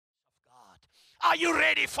Are you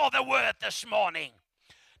ready for the word this morning?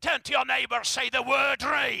 Turn to your neighbor, say, the word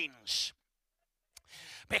reigns.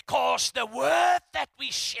 Because the word that we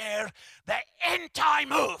share, the end time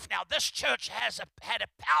move. Now, this church has had a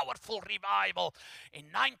powerful revival in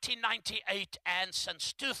 1998 and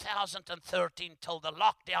since 2013 till the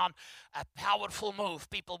lockdown, a powerful move.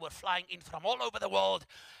 People were flying in from all over the world,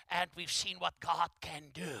 and we've seen what God can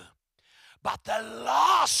do. But the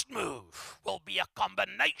last move will be a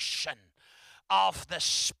combination of the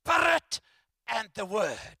Spirit and the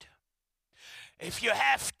Word. If you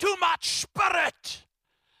have too much Spirit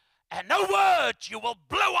and no word, you will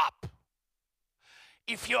blow up.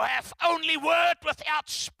 If you have only word without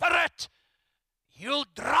Spirit, you'll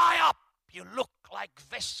dry up. You look like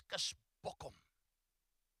Viscus Bockum.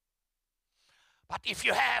 But if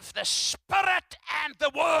you have the Spirit and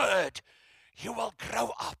the Word, you will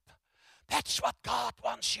grow up. That's what God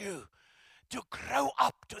wants you, to grow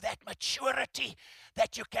up to that maturity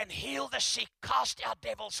that you can heal the sick, cast out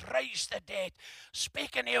devils, raise the dead,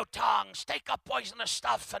 speak in new tongues, take up poisonous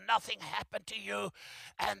stuff and nothing happened to you,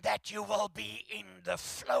 and that you will be in the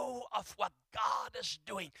flow of what God is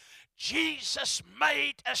doing. Jesus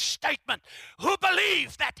made a statement. Who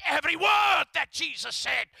believed that every word that Jesus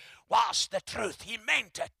said was the truth? He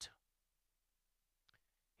meant it.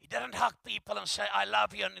 He didn't hug people and say, I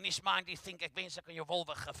love you, and in his mind he think, ek wens ek kan jou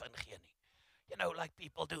wolwe gif ingee nie. You know, like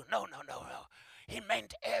people do. No. He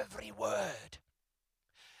meant every word.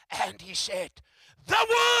 And he said, the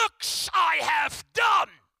works I have done,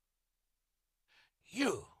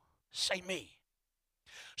 you, say me.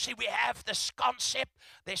 See, we have this concept.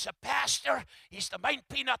 There's a pastor. He's the main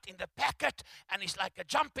peanut in the packet, and he's like a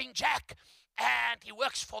jumping jack. And he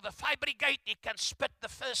works for the fire brigade. He can spit the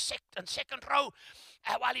first and second row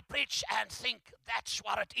while he preaches and think that's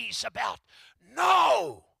what it is about.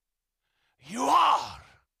 No! You are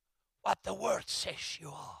what the word says you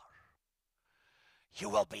are. You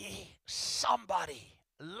will be somebody,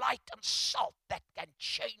 light and salt, that can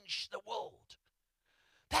change the world.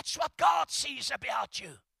 That's what God sees about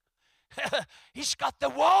you. He's got the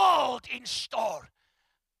world in store.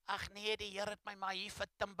 Ag nee, die Here het my maar hier vir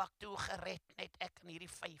Timbuktu gered, net ek en hierdie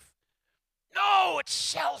 5. No, it's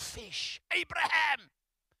selfish. Abraham,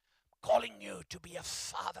 calling you to be a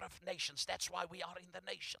father of nations. That's why we are in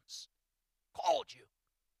the nations. Called you.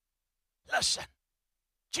 Listen,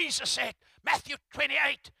 Jesus said, Matthew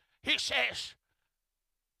 28, he says,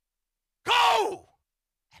 go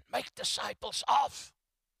and make disciples of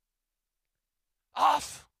all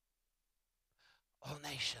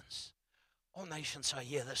nations. All nations are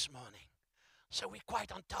here this morning. So we're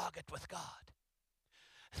quite on target with God.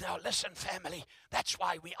 Now listen, family, that's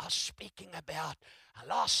why we are speaking about,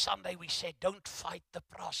 last Sunday we said, don't fight the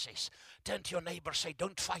process. Turn to your neighbor, say,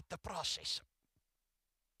 don't fight the process.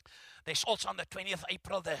 There's also on the 20th of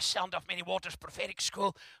April, the Sound of Many Waters prophetic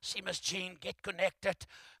school. See Miss Jean, get connected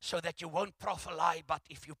so that you won't prophesy, but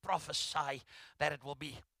if you prophesy, that it will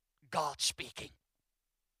be God speaking.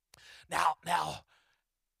 Now,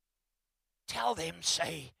 tell them,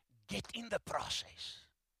 say, get in the process.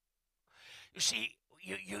 You see,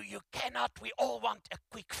 you cannot, we all want a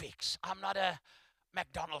quick fix. I'm not a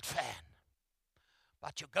McDonald's fan.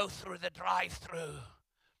 But you go through the drive-through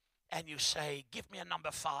and you say, give me a number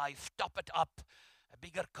 5, top it up, a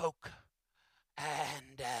bigger Coke,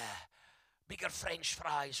 and bigger French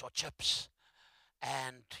fries or chips.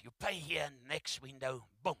 And you pay here, next window,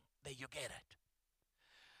 boom, there you get it.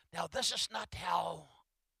 Now, this is not how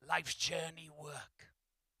life's journey works.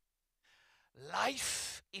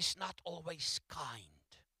 Life is not always kind.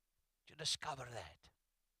 You discover that.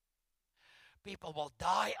 People will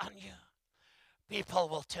die on you. People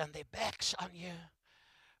will turn their backs on you.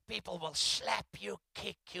 People will slap you,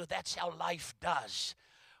 kick you. That's how life does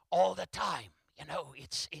all the time. You know,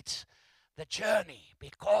 it's the journey,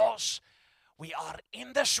 because we are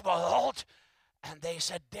in this world and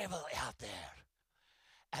there's a devil out there.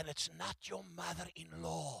 And it's not your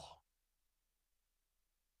mother-in-law.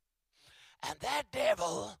 And that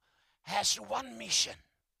devil has one mission.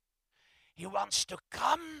 He wants to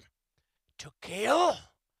come to kill,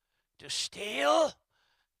 to steal,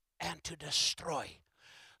 and to destroy.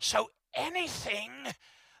 So anything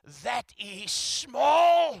that is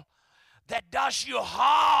small, that does you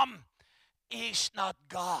harm, is not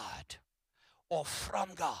God or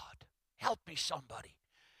from God. Help me, somebody.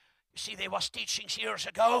 You see, there was teachings years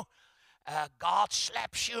ago. God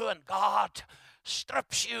slaps you and God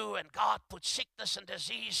strips you and God puts sickness and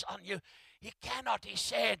disease on you. He cannot, he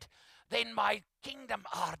said, then my kingdom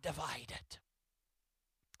are divided.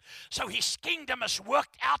 So his kingdom is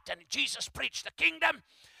worked out, and Jesus preached the kingdom,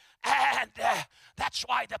 And that's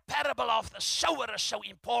why the parable of the sower is so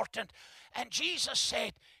important. And Jesus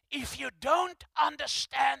said, if you don't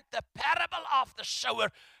understand the parable of the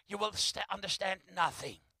sower, you will understand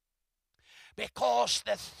nothing. Because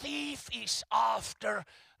the thief is after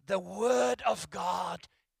the word of God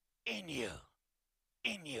in you.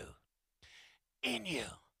 In you. In you.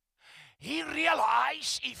 He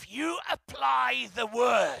realized if you apply the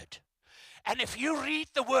word, and if you read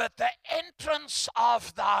the word, the entrance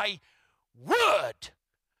of thy word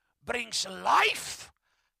brings life,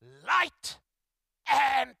 light,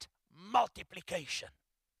 and multiplication.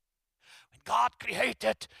 When God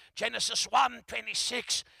created Genesis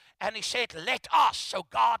 1:26, and he said, let us. So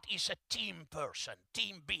God is a team person,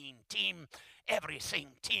 team being, team everything,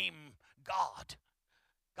 team God.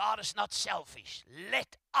 God is not selfish.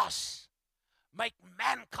 Let us make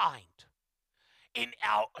mankind in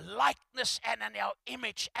our likeness and in our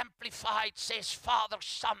image. Amplified says Father,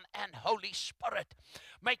 Son, and Holy Spirit.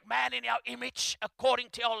 Make man in our image according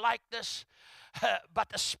to our likeness,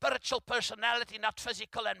 but a spiritual personality, not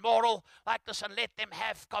physical and moral likeness, and let them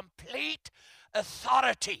have complete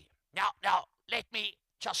authority. Now, let me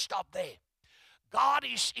just stop there. God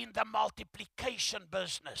is in the multiplication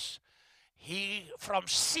business. He, from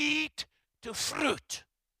seed to fruit.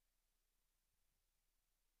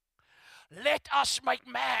 Let us make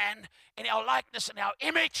man in our likeness and our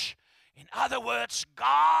image. In other words,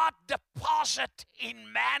 God deposit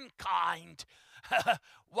in mankind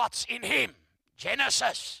what's in him.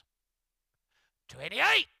 Genesis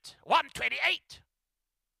 1:28.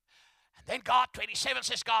 And then God, 27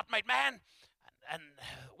 says God made man and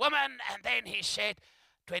woman, and then he said,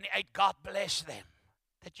 28, God blessed them.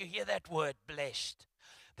 Did you hear that word, blessed?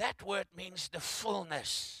 That word means the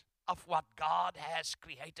fullness of what God has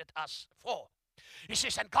created us for. He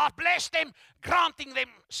says, and God blessed them, granting them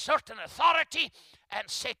certain authority, and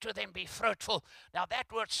said to them, be fruitful. Now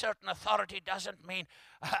that word certain authority doesn't mean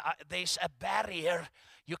there's a barrier.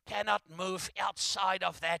 You cannot move outside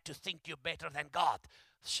of that to think you're better than God.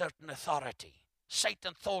 Certain authority.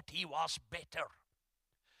 Satan thought he was better.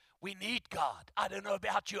 We need God. I don't know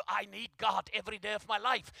about you. I need God every day of my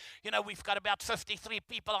life. You know, we've got about 53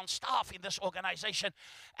 people on staff in this organization,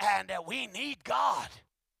 and we need God.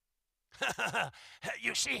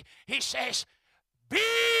 You see, he says,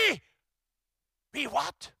 be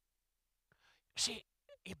what? See,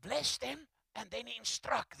 he blessed them, and then he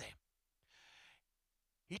instructed them.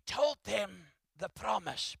 He told them the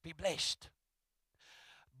promise, be blessed.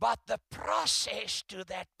 But the process to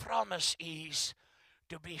that promise is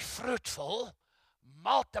to be fruitful,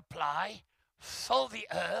 multiply, fill the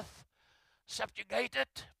earth, subjugate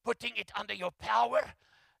it, putting it under your power.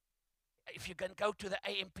 If you can go to the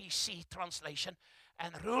AMPC translation,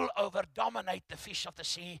 and rule over, dominate the fish of the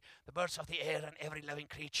sea, the birds of the air, and every living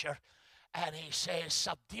creature. And he says,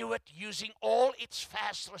 subdue it using all its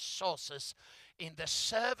vast resources in the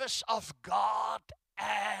service of God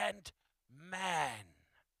and man.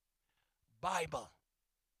 Bible.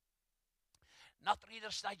 Not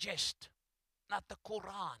Reader's Digest, not the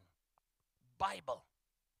Quran. Bible.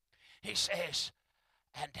 He says,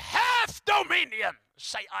 and have dominion.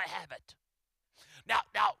 Say, I have it. Now,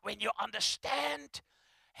 when you understand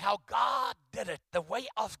how God did it, the way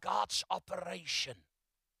of God's operation,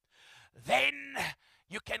 then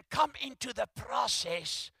you can come into the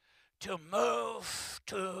process to move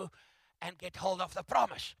to and get hold of the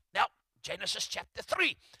promise. Now, Genesis chapter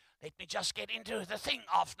 3. Let me just get into the thing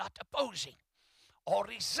of not opposing or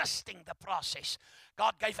resisting the process.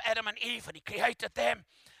 God gave Adam and Eve, and he created them,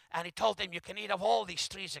 and he told them, you can eat of all these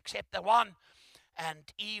trees except the one.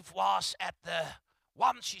 And Eve was at the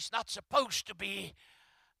one she's not supposed to be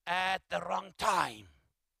at the wrong time.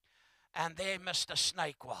 And there Mr.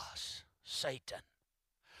 Snake was, Satan.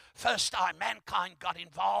 First time mankind got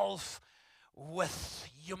involved with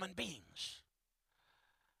human beings.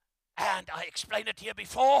 And I explained it here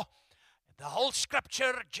before. The whole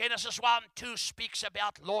scripture, Genesis 1:2, speaks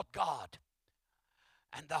about Lord God.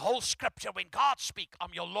 And the whole scripture, when God speaks,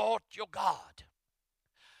 I'm your Lord, your God.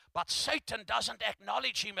 But Satan doesn't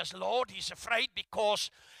acknowledge him as Lord. He's afraid because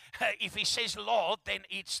if he says Lord, then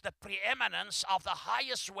it's the preeminence of the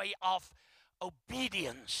highest way of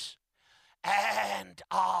obedience and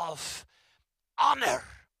of honor.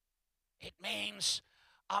 It means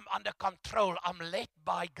I'm under control. I'm led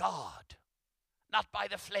by God. Not by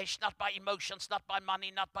the flesh, not by emotions, not by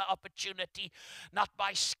money, not by opportunity, not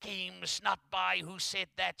by schemes, not by who said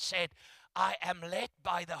that said. I am led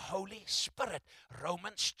by the Holy Spirit.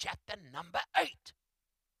 Romans chapter number 8.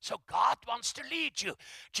 So God wants to lead you.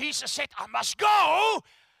 Jesus said, I must go,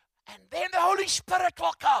 and then the Holy Spirit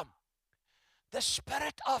will come. The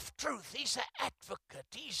Spirit of truth. He's an advocate.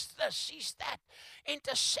 He's this, he's that.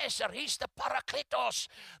 Intercessor. He's the Parakletos,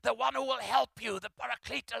 the one who will help you. The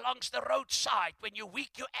Paraclete along the roadside. When you're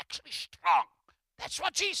weak, you're actually strong. That's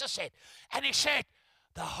what Jesus said. And he said,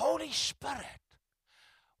 the Holy Spirit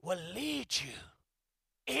will lead you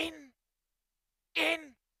in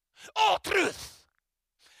all truth.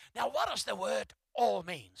 Now, what does the word all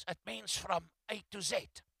means? It means from A to Z.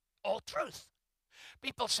 All truth.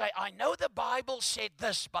 People say, I know the Bible said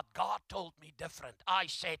this, but God told me different. I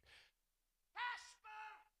said, Pastor,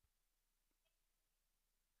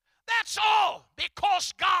 that's all,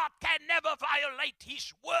 because God can never violate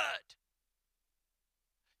his word.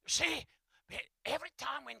 You see, every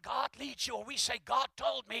time when God leads you, or we say, God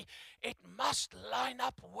told me, it must line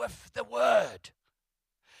up with the word.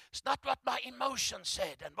 It's not what my emotion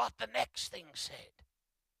said and what the next thing said.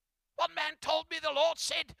 One man told me the Lord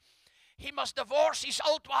said he must divorce his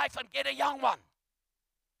old wife and get a young one.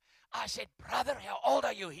 I said, brother, how old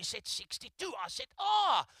are you? He said, 62. I said,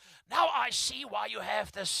 now I see why you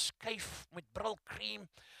have this cape with brill cream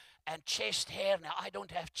and chest hair. Now I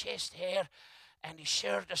don't have chest hair, and his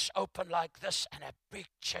shirt is open like this and a big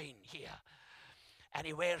chain here. And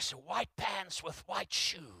he wears white pants with white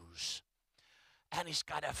shoes. And he's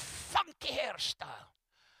got a funky hairstyle.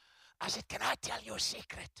 I said, can I tell you a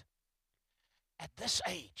secret? At this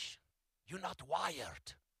age, you're not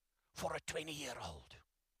wired for a 20-year-old.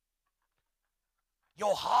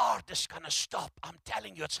 Your heart is going to stop. I'm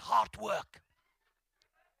telling you, it's hard work.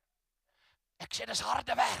 Ek sê dis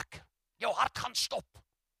harde werk. Jou hart gaan stop.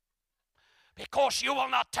 Because you will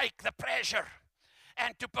not take the pressure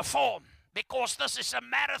and to perform. Because this is a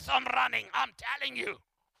marathon running, I'm telling you.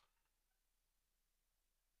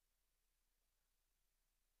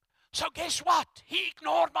 So guess what? He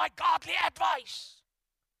ignored my godly advice.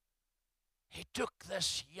 He took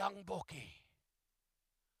this young bookie.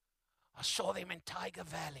 I saw them in Tiger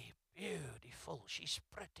Valley. Beautiful. She's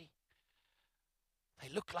pretty. They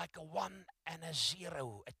look like a 1 and a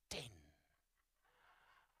 0, a 10.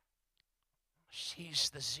 She's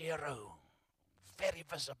the 0. Very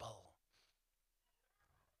visible.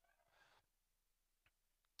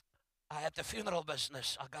 I had the funeral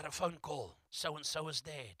business. I got a phone call. So-and-so is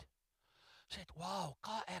dead. I said, wow,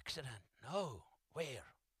 car accident. No. Where?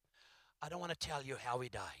 I don't want to tell you how he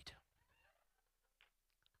died.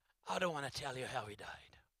 I don't want to tell you how he died.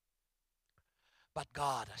 But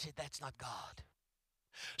God, I said, that's not God.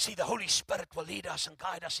 See, the Holy Spirit will lead us and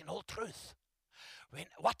guide us in all truth. When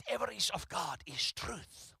whatever is of God is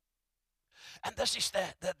truth. And this is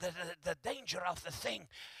the danger of the thing,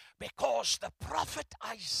 because the prophet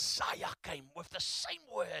Isaiah came with the same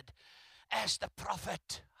word as the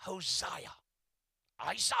prophet Hosea.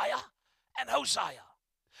 Isaiah and Hosea.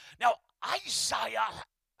 Now,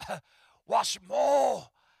 Isaiah was more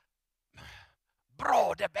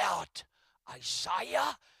broad about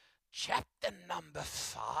Isaiah chapter number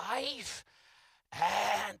 5.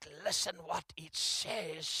 And listen what it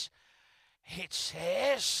says. It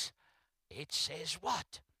says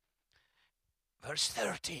what? Verse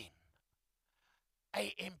 13.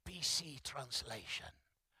 AMPC translation.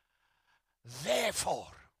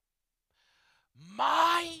 Therefore,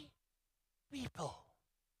 my people.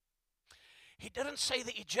 He didn't say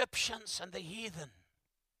the Egyptians and the heathen.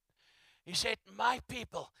 He said, my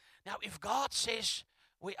people. Now, if God says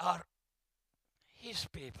we are his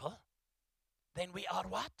people, then we are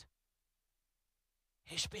what?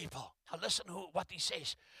 His people. Now listen what he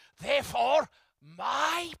says. Therefore,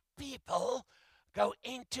 my people go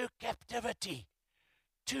into captivity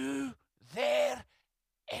to their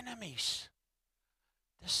enemies.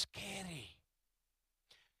 That's scary.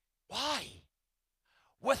 Why?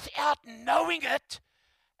 Without knowing it,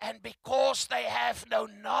 and because they have no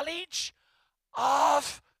knowledge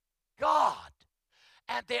of God.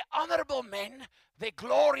 And their honorable men, their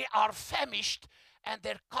glory are famished, and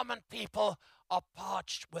their common people are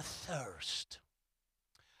parched with thirst.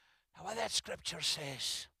 Now what that scripture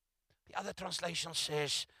says, the other translation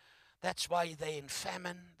says, that's why they're in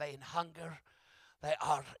famine, they're in hunger, they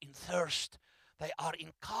are in thirst, they are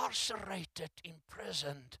incarcerated,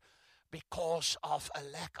 imprisoned because of a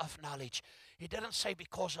lack of knowledge. He didn't say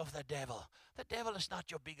because of the devil. The devil is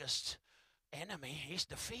not your biggest enemy. He's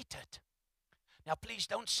defeated. Now, please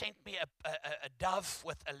don't send me a dove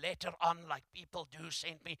with a letter on like people do.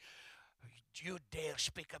 Send me, you dare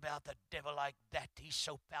speak about the devil like that. He's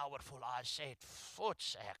so powerful. I said,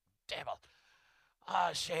 footsack devil.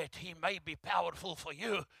 I said, he may be powerful for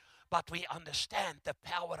you, but we understand the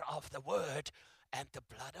power of the word and the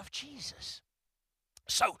blood of Jesus.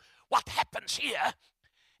 So what happens here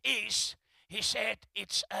is He said,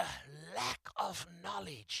 it's a lack of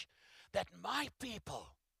knowledge that my people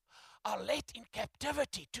are led in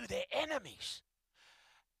captivity to their enemies.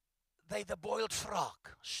 They, the boiled frog,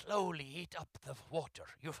 slowly heat up the water.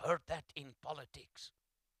 You've heard that in politics.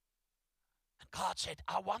 And God said,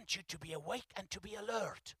 I want you to be awake and to be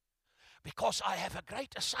alert, because I have a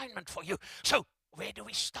great assignment for you. So where do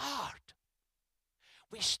we start?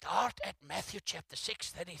 We start at Matthew chapter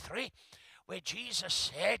 6:33, where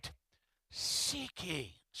Jesus said, seek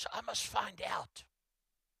ye. So I must find out.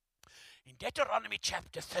 In Deuteronomy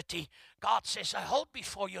chapter 30, God says, I hold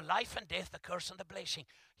before you life and death, the curse and the blessing.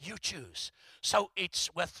 You choose. So it's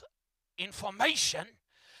with information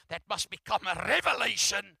that must become a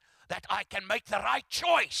revelation that I can make the right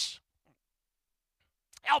choice.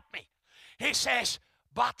 Help me. He says,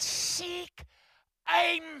 but seek,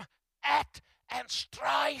 aim at, and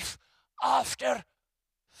strive after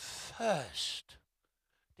first.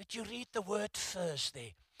 Did you read the word first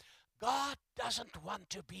there? God doesn't want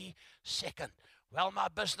to be second. Well, my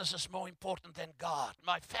business is more important than God.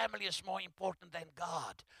 My family is more important than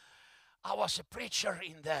God. I was a preacher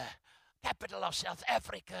in the capital of South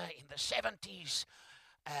Africa in the 70s,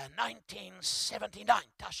 1979.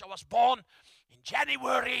 Tasha was born in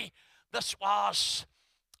January. This was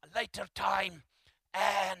a later time.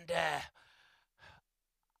 And,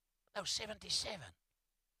 77.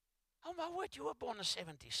 Oh, my word, you were born in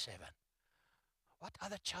 77. What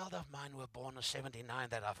other child of mine were born in 79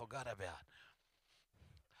 that I forgot about?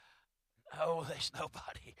 Oh, there's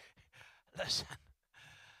nobody. Listen,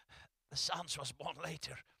 the sons was born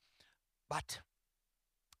later. But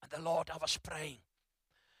the Lord, I was praying.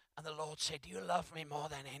 And the Lord said, do you love me more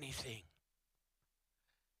than anything?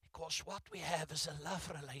 Because what we have is a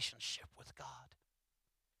love relationship with God.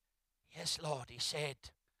 Yes, Lord, he said,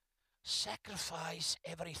 sacrifice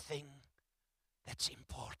everything that's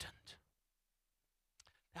important.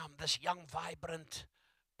 Now, I'm this young, vibrant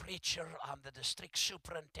preacher. I'm the district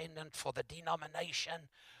superintendent for the denomination.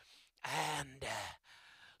 And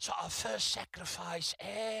so I first sacrifice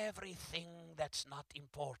everything that's not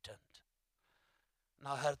important. And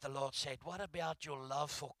I heard the Lord say, what about your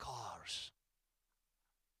love for cars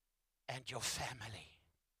and your family?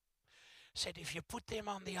 He said, if you put them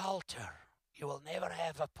on the altar, you will never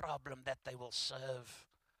have a problem that they will serve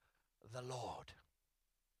the Lord.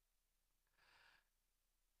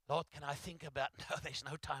 Lord, can I think about, no, there's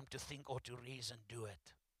no time to think or to reason, do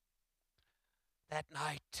it. That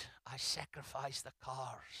night, I sacrificed the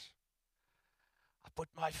cars. I put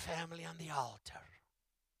my family on the altar,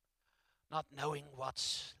 not knowing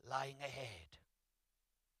what's lying ahead.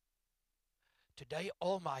 Today,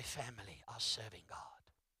 all my family are serving God.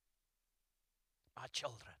 My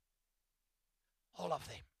children, all of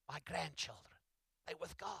them, my grandchildren, they're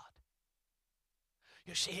with God.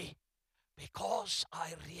 You see, because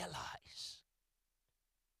I realize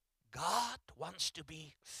God wants to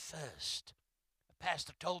be first. The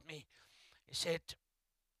pastor told me, he said,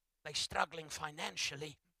 they're struggling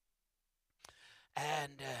financially.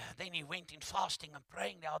 And then he went in fasting and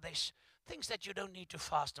praying. Now there's things that you don't need to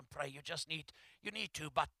fast and pray. You need to,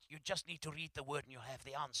 but you just need to read the word and you have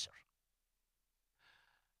the answer.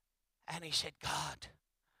 And he said, God,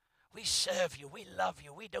 we serve you, we love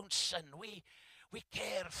you, we don't sin, we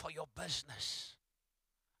care for your business.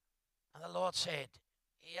 And the Lord said,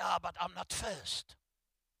 yeah, but I'm not first.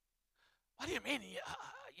 What do you mean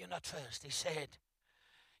you're not first? He said,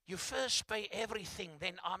 you first pay everything,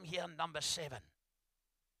 then I'm here number 7.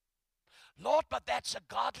 Lord, but that's a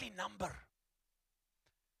godly number.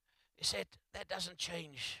 He said, that doesn't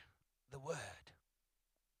change the word.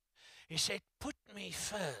 He said, put me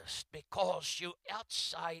first because you're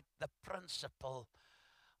outside the principle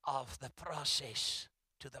of the process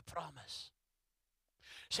to the promise.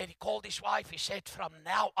 He said, he called his wife. He said, from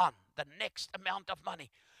now on, the next amount of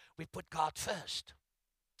money, we put God first.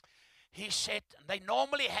 He said, they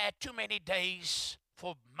normally had too many days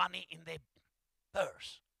for money in their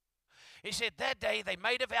purse. He said, that day they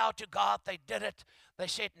made a vow to God. They did it. They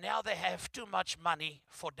said, now they have too much money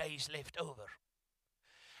for days left over.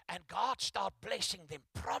 And God started blessing them.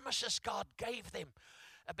 Promises God gave them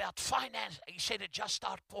about finance. He said it just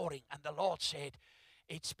started pouring. And the Lord said,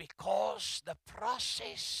 it's because the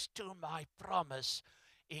process to my promise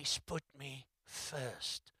is put me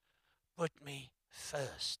first. Put me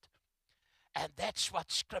first. And that's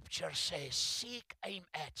what Scripture says. Seek, aim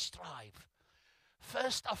at, strive.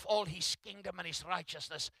 First of all, his kingdom and his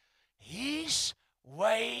righteousness. His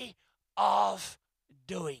way of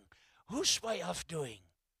doing. Whose way of doing?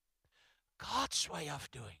 God's way of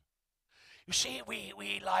doing. You see,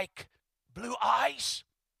 we like Blue Eyes,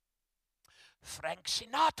 Frank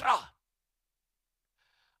Sinatra.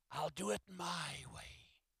 I'll do it my way.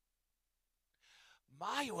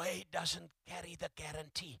 My way doesn't carry the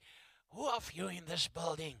guarantee. Who of you in this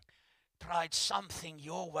building tried something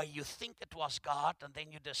your way? You think it was God, and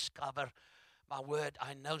then you discover, my word,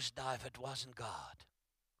 I nosedive, it wasn't God.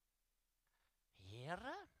 Here?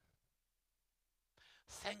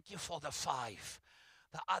 Thank you for the 5.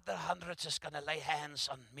 The other hundreds is going to lay hands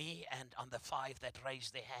on me and on the 5 that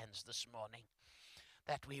raised their hands this morning,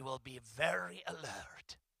 that we will be very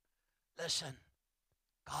alert. Listen,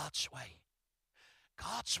 God's way.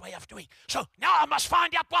 God's way of doing. So now I must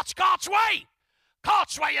find out what's God's way.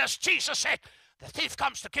 God's way is, Jesus said, the thief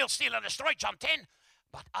comes to kill, steal, and destroy, John 10.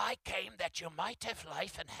 But I came that you might have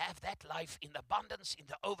life and have that life in abundance, in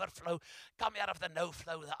the overflow. Come out of the no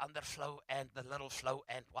flow, the underflow, and the little flow,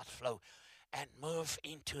 and what flow, and move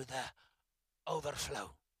into the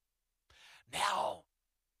overflow. Now,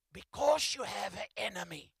 because you have an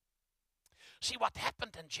enemy. See what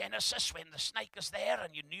happened in Genesis when the snake is there,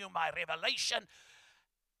 and you knew my revelation.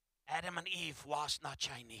 Adam and Eve was not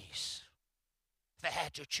Chinese. They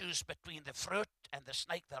had to choose between the fruit and the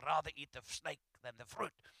snake. They'd rather eat the snake than the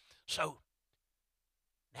fruit. So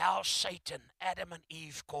now Satan, Adam and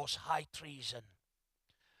Eve cause high treason.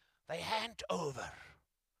 They hand over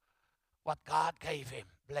what God gave him.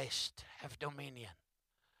 Blessed, have dominion.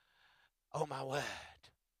 Oh my word,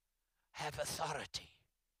 have authority.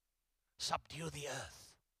 Subdue the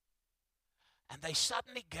earth. And they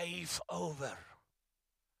suddenly gave over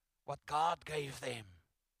what God gave them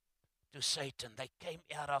to Satan. They came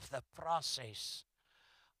out of the process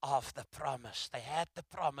of the promise. They had the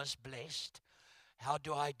promise, blessed. How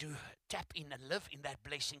do I tap in and live in that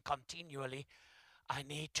blessing continually? I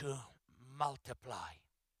need to multiply.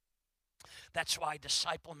 That's why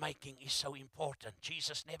disciple making is so important.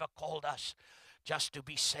 Jesus never called us just to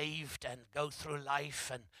be saved and go through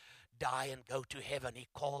life and die and go to heaven. He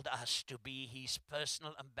called us to be his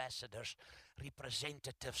personal ambassadors,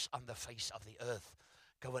 representatives on the face of the earth.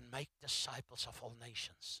 Go and make disciples of all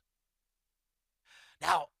nations.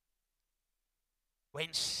 Now,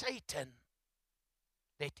 when Satan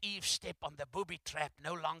let Eve step on the booby trap,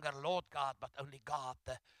 no longer Lord God, but only God,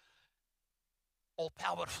 the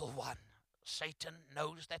all-powerful one, Satan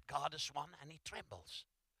knows that God is one and he trembles.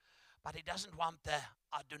 But he doesn't want the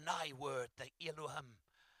Adonai word, the Elohim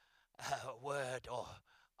word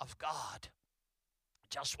of God.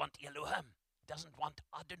 Just want Elohim. Doesn't want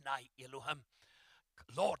Adonai, Elohim,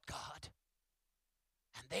 Lord God.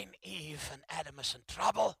 And then Eve and Adam is in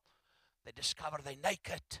trouble. They discover they're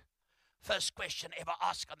naked. First question ever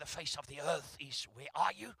asked on the face of the earth is, where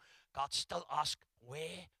are you? God still asks,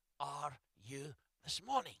 where are you this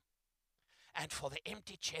morning? And for the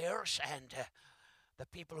empty chairs and the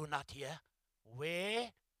people who are not here,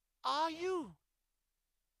 where are you?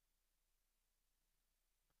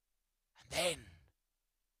 And then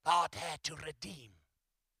God had to redeem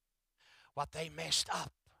what they messed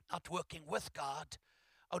up, not working with God,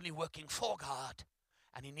 only working for God.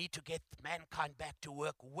 And he need to get mankind back to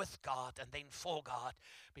work with God and then for God,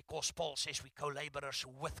 because Paul says we co-laborers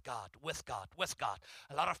with God, with God, with God.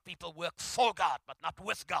 A lot of people work for God, but not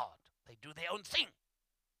with God. They do their own thing.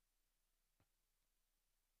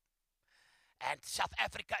 And South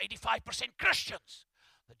Africa, 85% Christians.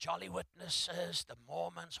 The Jolly Witnesses, the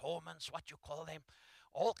Mormons, Hormons, what you call them,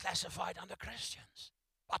 all classified under Christians.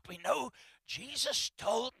 But we know Jesus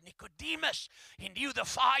told Nicodemus, he knew the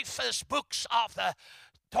 5 first books of the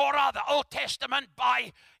Torah, the Old Testament,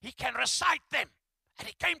 he can recite them. And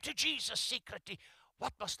he came to Jesus secretly.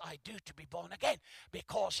 What must I do to be born again?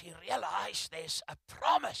 Because he realized there's a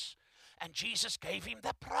promise. And Jesus gave him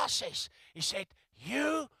the process. He said,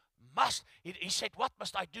 you must. He said, what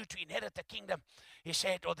must I do to inherit the kingdom? He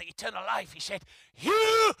said, or the eternal life. He said,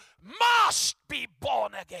 you must be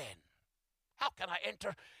born again. How can I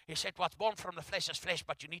enter? He said, what's born from the flesh is flesh,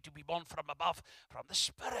 but you need to be born from above, from the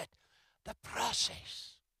Spirit. The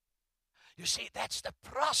process. You see, that's the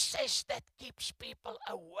process that keeps people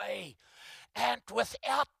away. And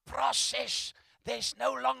without process, there's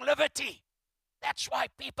no longevity. That's why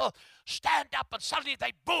people stand up and suddenly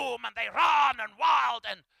they boom and they run and wild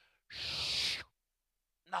and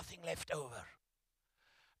nothing left over.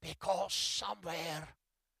 Because somewhere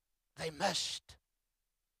they missed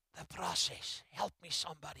the process. Help me,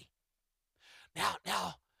 somebody.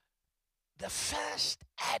 Now, the first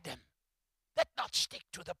Adam did not stick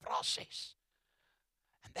to the process.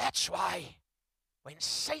 And that's why when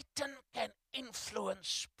Satan can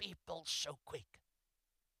influence people so quick,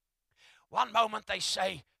 one moment they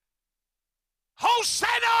say,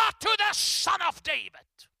 Hosanna to the Son of David.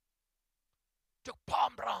 Took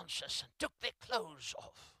palm branches and took their clothes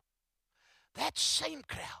off. That same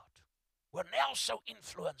crowd were now so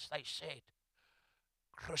influenced, they said,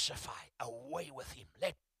 crucify, away with him,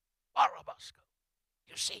 let Barabbas go.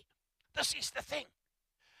 You see, this is the thing.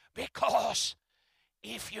 Because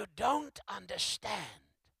if you don't understand,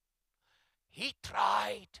 he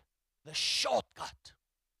tried the shortcut.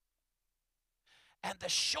 And the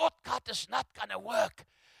shortcut is not going to work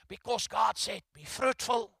because God said, be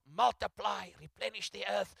fruitful, multiply, replenish the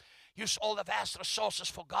earth, use all the vast resources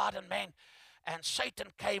for God and man. And Satan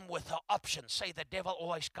came with an option. Say, the devil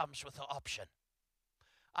always comes with an option.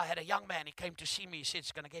 I had a young man, he came to see me, he said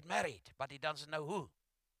he's going to get married, but he doesn't know who.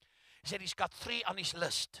 He said he's got 3 on his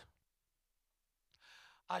list.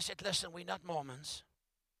 I said, listen, we're not Mormons.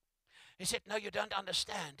 He said, no, you don't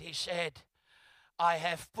understand. He said, I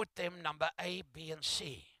have put them number A, B, and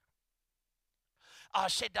C. I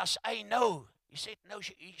said, does A know? He said, no,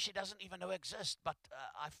 she doesn't even know exist, but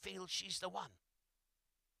I feel she's the one.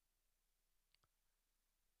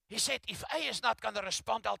 He said, if A is not going to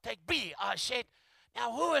respond, I'll take B. I said,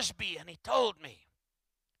 now who is B? And he told me.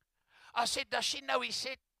 I said, does she know? He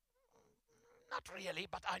said, not really,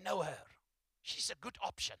 but I know her. She's a good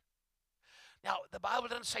option. Now, the Bible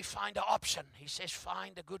doesn't say find an option. He says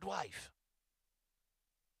find a good wife.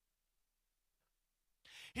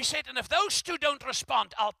 He said, and if those 2 don't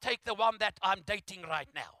respond, I'll take the one that I'm dating right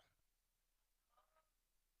now.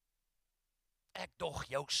 Ek dog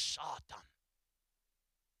jou Satan.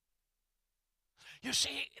 You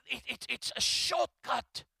see, it's a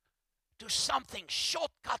shortcut to something.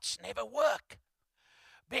 Shortcuts never work.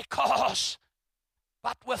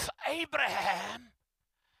 But with Abraham,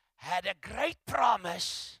 had a great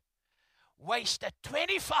promise, wasted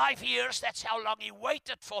 25 years, that's how long he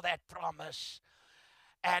waited for that promise,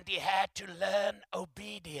 and he had to learn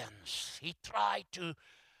obedience. He tried to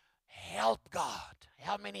help God.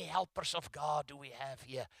 How many helpers of God do we have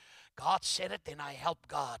here? God said it, then I help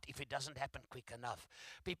God if it doesn't happen quick enough.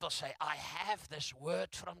 People say, I have this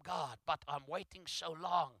word from God, but I'm waiting so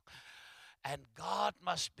long, and God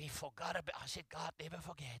must be forgotten. I said, God never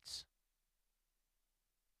forgets.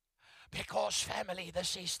 Because, family,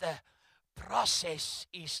 this is the process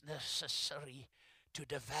is necessary to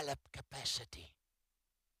develop capacity.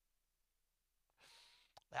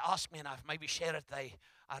 They asked me, and I've maybe shared it, I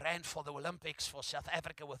ran for the Olympics for South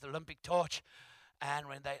Africa with the Olympic torch. And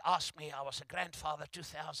when they asked me, I was a grandfather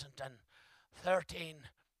 2013,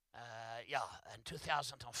 and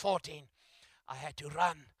 2014, I had to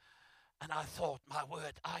run. And I thought, my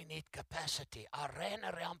word, I need capacity. I ran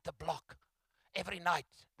around the block every night.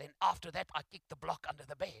 Then after that, I kicked the block under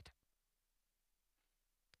the bed.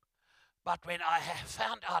 But when I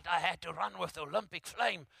found out I had to run with the Olympic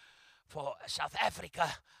flame for South Africa,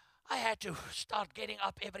 I had to start getting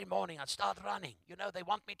up every morning and start running. You know, they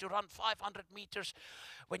want me to run 500 meters.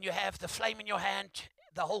 When you have the flame in your hand,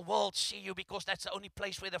 the whole world see you because that's the only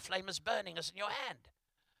place where the flame is burning is in your hand.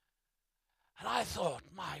 And I thought,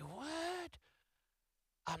 my word,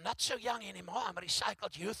 I'm not so young anymore. I'm a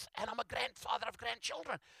recycled youth, and I'm a grandfather of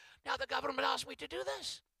grandchildren. Now the government asked me to do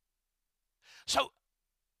this. So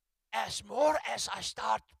as more as I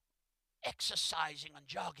start exercising and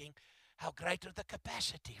jogging, how greater the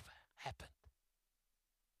capacity happened.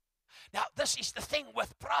 Now, this is the thing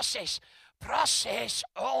with process. Process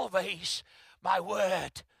always, my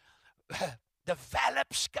word,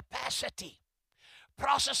 develops capacity.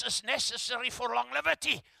 Process is necessary for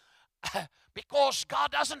longevity because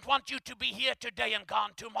God doesn't want you to be here today and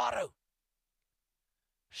gone tomorrow.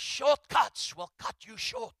 Shortcuts will cut you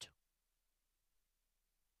short.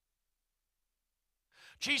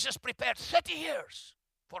 Jesus prepared 30 years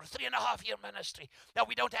for a 3.5-year ministry. Now,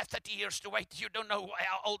 we don't have 30 years to wait. You don't know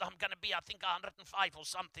how old I'm going to be. I think 105 or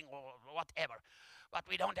something or whatever. But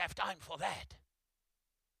we don't have time for that.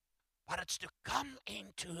 But it's to come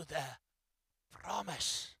into the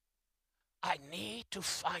promise. I need to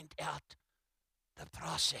find out the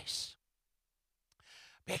process.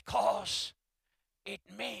 Because it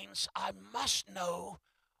means I must know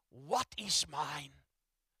what is mine.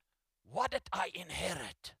 What did I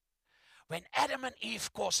inherit? When Adam and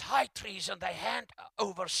Eve caused high treason, they hand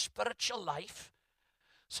over spiritual life,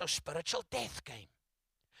 so spiritual death came.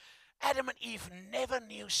 Adam and Eve never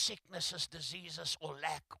knew sicknesses, diseases, or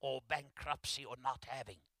lack, or bankruptcy, or not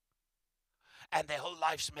having. And their whole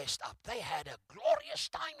lives messed up. They had a glorious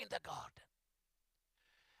time in the garden.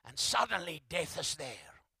 And suddenly death is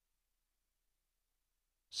there.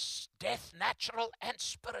 Death, natural and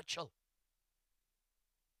spiritual.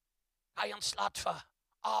 Hy ontslaat vir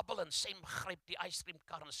Abel en Sem gryp die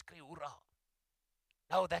yskremkar en skreeu hoera.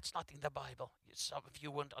 No, that's not in the Bible. Some of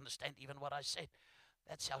you won't understand even what I said.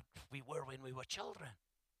 That's how we were when we were children.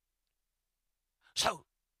 So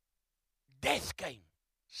death came,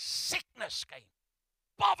 sickness came,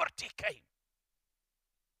 poverty came.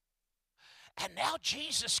 And now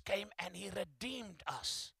Jesus came and he redeemed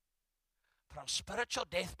us from spiritual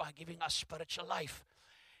death by giving us spiritual life.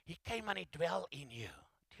 He came and he dwelt in you.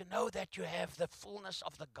 Do you know that you have the fullness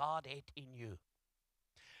of the Godhead in you?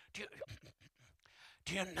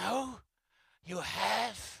 Do you know you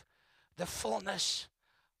have the fullness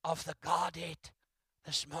of the Godhead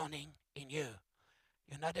this morning in you?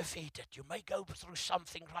 You're not defeated. You may go through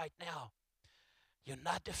something right now. You're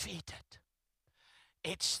not defeated.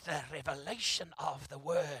 It's the revelation of the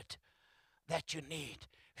word that you need.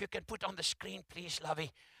 If you can put on the screen, please,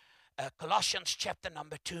 Lovey, Colossians chapter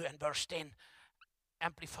number 2 and verse 10,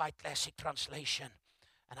 Amplified Classic Translation.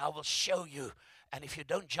 And I will show you. And if you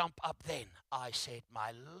don't jump up then, I said,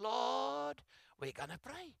 my Lord, we're going to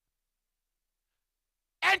pray.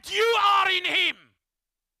 And you are in him.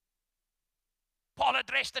 Paul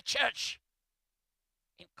addressed the church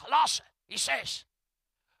in Colossae. He says,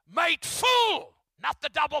 made full, not the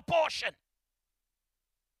double portion.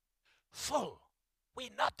 Full. We're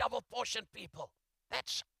not double portion people.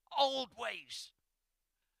 That's old ways.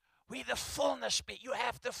 We the fullness. You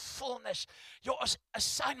have the fullness. Your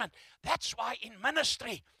assignment. That's why in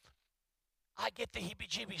ministry, I get the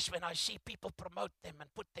heebie-jeebies when I see people promote them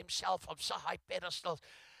and put themselves on so high pedestals.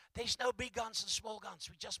 There's no big guns and small guns.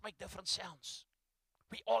 We just make different sounds.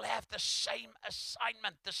 We all have the same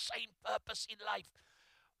assignment, the same purpose in life.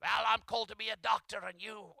 Well, I'm called to be a doctor and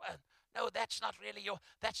you... no, that's not really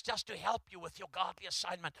that's just to help you with your godly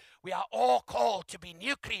assignment. We are all called to be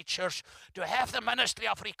new creatures, to have the ministry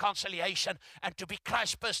of reconciliation, and to be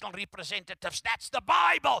Christ's personal representatives. That's the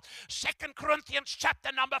Bible. 2 Corinthians chapter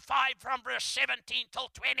number 5 from verse 17 till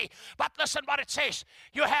 20. But listen what it says.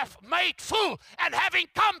 You have made full, and having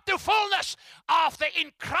come to fullness of the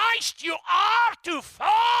in Christ, you are to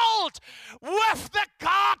fold with the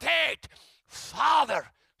Godhead, Father,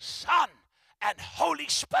 Son, and Holy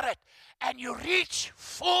Spirit, and you reach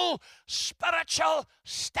full spiritual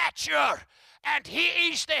stature. And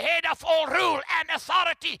he is the head of all rule and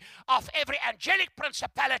authority of every angelic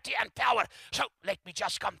principality and power. So let me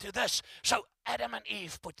just come to this. So Adam and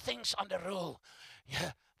Eve put things under rule.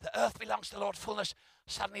 Yeah, the earth belongs to the Lord, fullness.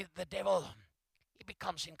 Suddenly the devil, he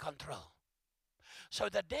becomes in control. So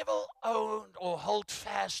the devil owned or hold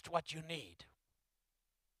fast what you need.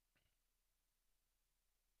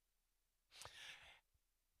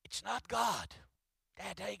 It's not God.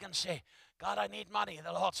 Dad Hagen said, God, I need money. And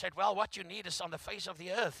the Lord said, well, what you need is on the face of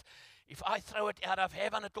the earth. If I throw it out of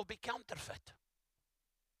heaven, it will be counterfeit.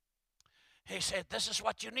 He said, this is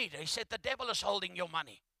what you need. He said, the devil is holding your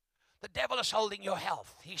money. The devil is holding your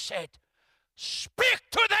health. He said, speak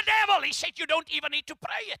to the devil. He said, you don't even need to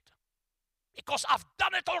pray it, because I've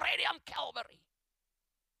done it already on Calvary.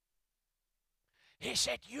 He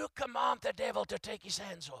said, you command the devil to take his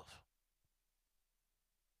hands off.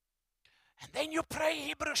 And then you pray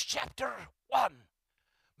Hebrews chapter 1.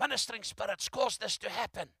 Ministering spirits cause this to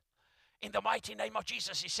happen. In the mighty name of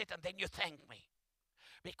Jesus, he said, and then you thank me.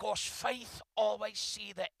 Because faith always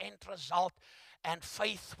sees the end result. And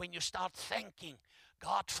faith, when you start thanking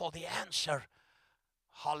God for the answer,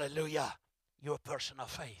 hallelujah, you're a person of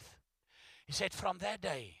faith. He said from that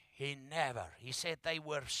day, he said they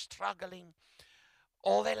were struggling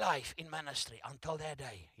all their life in ministry until that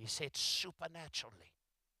day. He said supernaturally.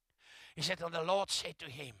 He said, and the Lord said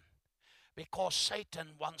to him, because Satan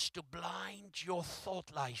wants to blind your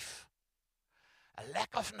thought life, a lack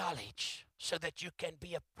of knowledge, so that you can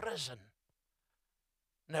be a prisoner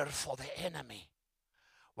for the enemy,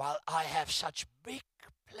 while I have such big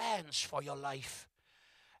plans for your life,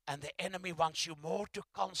 and the enemy wants you more to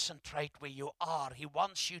concentrate where you are. He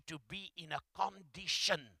wants you to be in a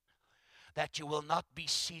condition that you will not be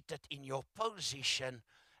seated in your position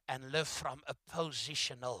and live from a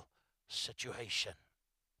positional situation.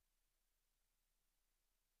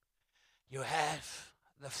 You have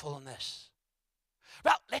the fullness.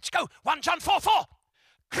 Well, let's go. 1 John 4:4.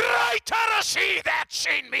 Greater is he that's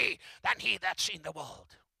in me than he that's in the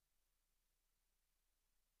world.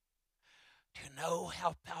 Do you know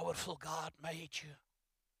how powerful God made you?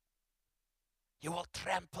 You will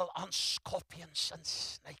trample on scorpions and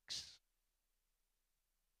snakes.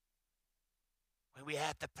 When we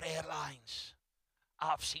had the prayer lines,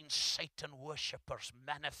 I've seen Satan worshippers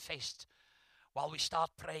manifest. While we start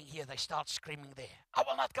praying here, they start screaming there. I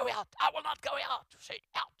will not go out. I will not go out. Say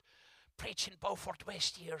out. Preached in Beaufort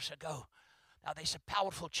West years ago. Now there's a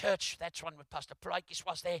powerful church. That's one where Pastor Polaikis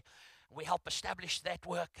was there. We helped establish that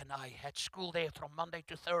work, and I had school there from Monday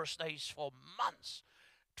to Thursdays for months,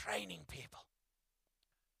 training people.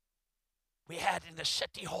 We had in the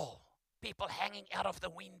city hall people hanging out of the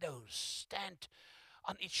windows, stand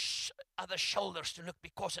on each other's shoulders to look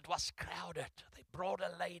because it was crowded. They brought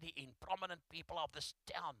a lady in, prominent people of this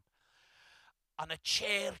town, on a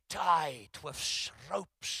chair tied with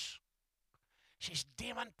ropes. She's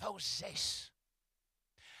demon possessed.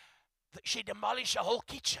 She demolished the whole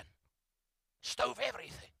kitchen, stove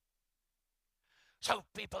everything. So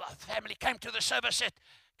people, a family came to the service, said,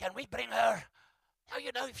 can we bring her?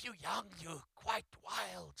 Now, if you're young, you're quite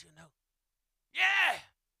wild, Yeah,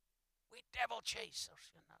 we devil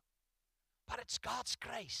chasers, But it's God's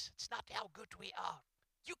grace. It's not how good we are.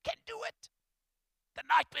 You can do it. The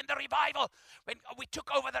night when we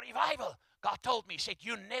took over the revival, God told me, he said,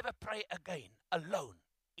 you never pray again alone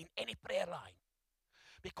in any prayer line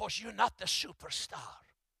because you're not the superstar.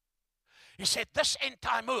 He said, this end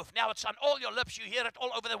time move, now it's on all your lips, you hear it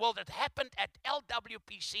all over the world. It happened at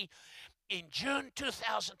LWPC in June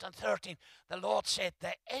 2013. The Lord said,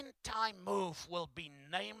 the end time move will be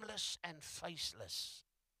nameless and faceless.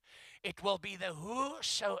 It will be the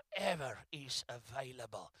whosoever is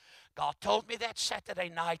available. God told me that Saturday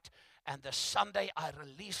night, and the Sunday I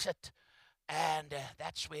release it, and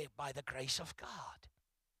that's where, by the grace of God.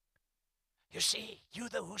 You see, you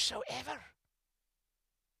the whosoever.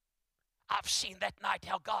 I've seen that night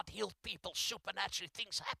how God healed people, supernaturally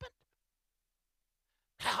things happened.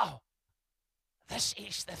 Now, this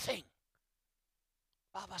is the thing.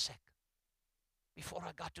 Babasek, before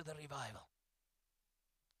I got to the revival.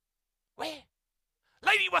 Where?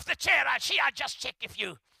 Lady with the chair, I just check if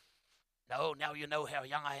you... No, now you know how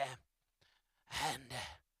young I am. And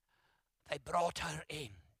they brought her in.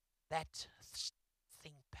 That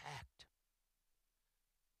thing packed.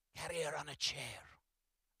 Carry her on a chair.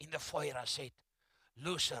 In the foyer, I said,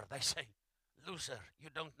 loser. They say, loser, you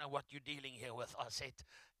don't know what you're dealing here with. I said,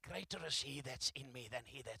 greater is he that's in me than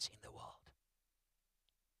he that's in the world.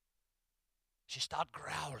 She started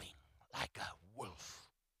growling like a wolf.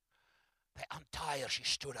 They untie her. She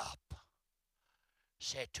stood up.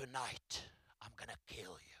 Said, tonight, I'm going to kill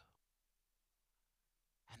you.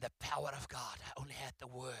 And the power of God, I only had the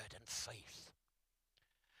word and faith.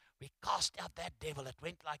 We cast out that devil. It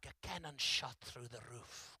went like a cannon shot through the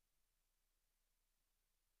roof.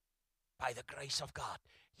 By the grace of God,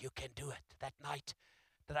 you can do it. That night,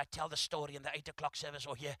 did I tell the story in the 8 o'clock service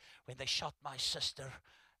or here, when they shot my sister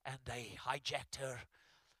and they hijacked her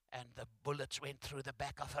and the bullets went through the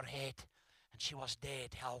back of her head and she was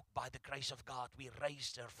dead, how by the grace of God we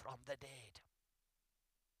raised her from the dead.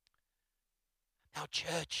 Now,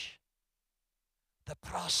 church, the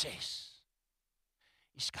process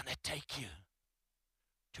is going to take you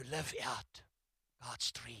to live out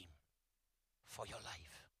God's dream for your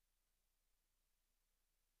life.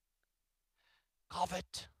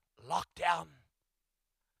 COVID, lockdown,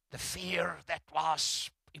 the fear that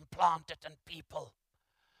was implanted in people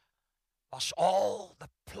was all the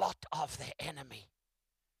plot of the enemy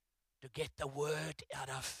to get the word out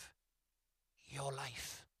of your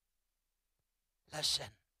life. Listen.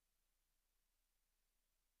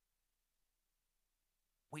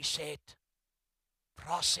 We said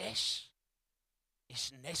process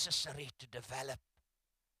is necessary to develop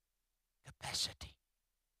capacity.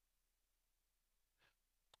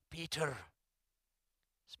 Peter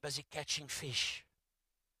is busy catching fish,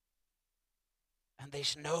 and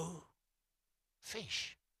there's no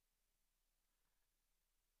fish.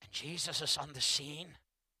 And Jesus is on the scene,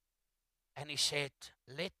 and he said,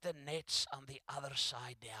 let the nets on the other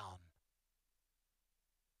side down.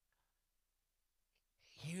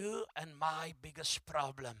 You and my biggest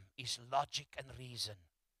problem is logic and reason.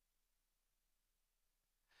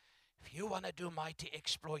 If you want to do mighty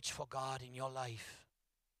exploits for God in your life,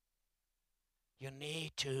 you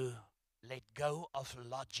need to let go of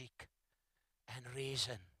logic and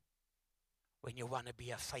reason when you want to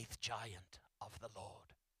be a faith giant of the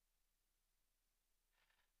Lord.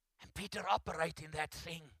 And Peter operated in that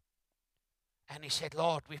thing. And he said,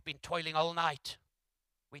 Lord, we've been toiling all night.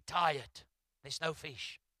 We're tired. There's no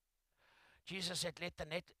fish. Jesus said, let the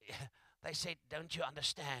net. They said, don't you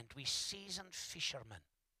understand? We seasoned fishermen.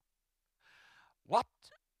 What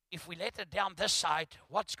if we let it down this side?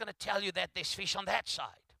 What's going to tell you that there's fish on that side?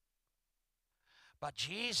 But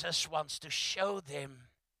Jesus wants to show them,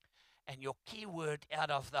 and your key word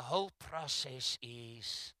out of the whole process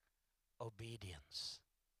is obedience.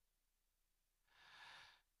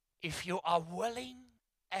 If you are willing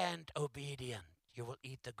and obedient, you will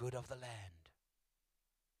eat the good of the land.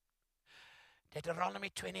 Deuteronomy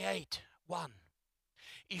 28:1.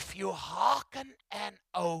 If you hearken and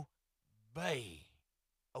obey,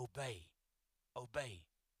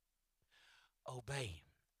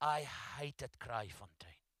 I hated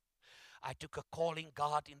Kraaifontein. I took a calling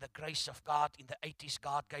God in the grace of God. In the 80s,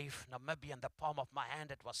 God gave Namibia in the palm of my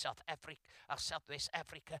hand. It was Southwest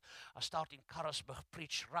Africa. I started in Karasburg,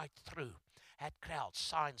 preached right through. Had crowds,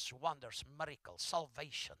 signs, wonders, miracles,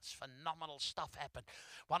 salvations, phenomenal stuff happened.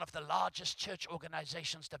 One of the largest church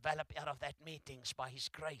organizations developed out of that meetings by His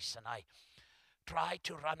grace. And I tried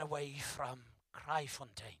to run away from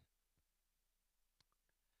Kraaifontein,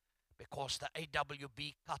 because the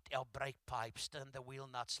AWB cut our brake pipes, turned the wheel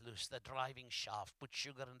nuts loose, the driving shaft, put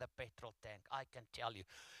sugar in the petrol tank. I can tell you.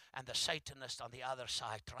 And the Satanists on the other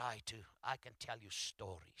side I can tell you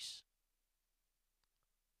stories.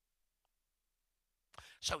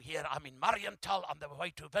 So here I'm in Marienthal on the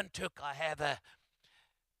way to Windhoek. I have a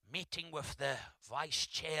meeting with the vice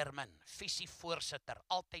chairman, visie voorsitter,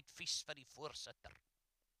 altyd vies vir die voorsitter.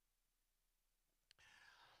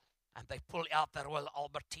 And they pull out their Royal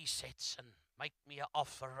Albert tea sets and make me an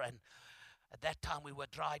offer. And at that time we were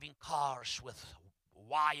driving cars with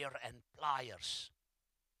wire and pliers.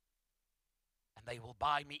 And they will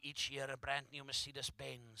buy me each year a brand new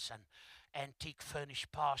Mercedes-Benz and antique furnished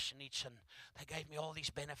parsonage. And they gave me all these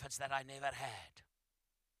benefits that I never had.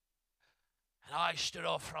 And I stood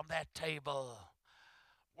off from that table,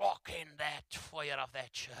 walk in that foyer of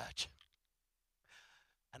that church.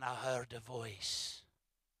 And I heard a voice.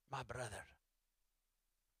 My brother,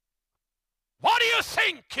 what do you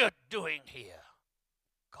think you're doing here?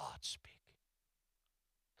 God speaking.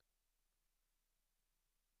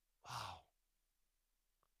 Wow.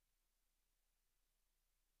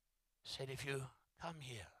 Said, if you come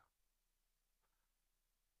here,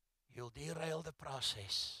 you'll derail the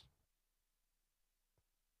process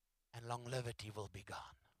and longevity will be gone.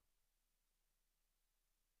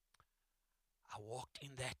 I walked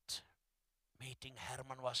in that meeting.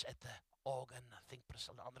 Herman was at the organ. I think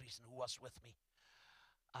Priscilla Andriessen, who was with me.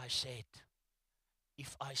 I said,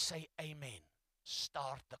 if I say amen,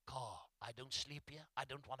 start the car. I don't sleep here. I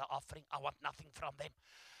don't want an offering. I want nothing from them.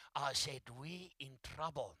 I said, we in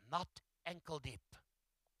trouble, not ankle deep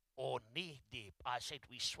or knee deep. I said,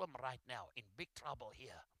 we swim right now in big trouble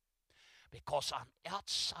here, because I'm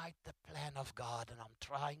outside the plan of God and I'm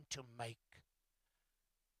trying to make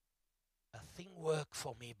a thing work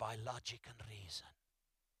for me by logic and reason.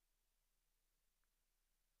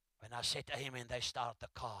 When I said amen, they start the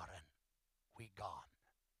car and we gone.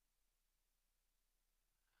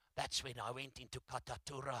 That's when I went into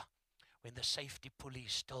Katatura, when the safety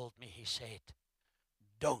police told me, he said,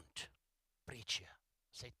 don't preach here.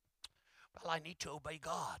 I said, well, I need to obey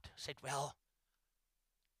God. I said, well,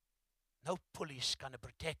 no police going to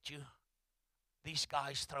protect you. These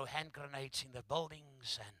guys throw hand grenades in the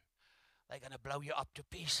buildings and they're going to blow you up to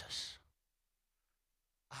pieces.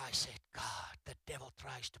 I said, God, the devil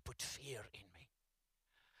tries to put fear in me.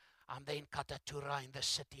 I'm there in Katatura in the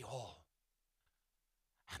city hall.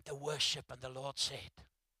 And the worship, and the Lord said,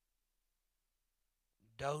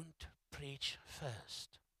 don't preach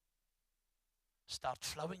first. Start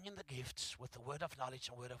flowing in the gifts with the word of knowledge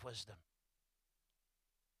and word of wisdom.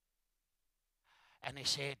 And he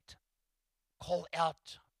said, call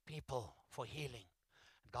out people for healing.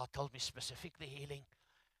 And God told me specifically healing.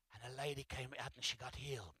 And a lady came out and she got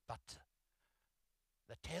healed. But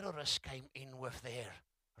the terrorists came in with their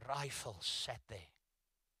rifles, sat there,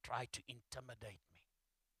 tried to intimidate me.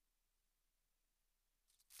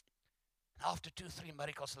 And after 2-3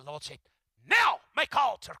 miracles, the Lord said, now make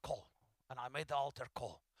altar call. And I made the altar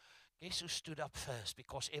call. Guess who stood up first?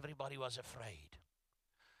 Because everybody was afraid.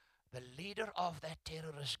 The leader of that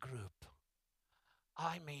terrorist group.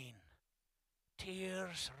 I mean,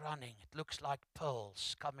 tears running. It looks like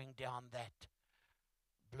pearls coming down that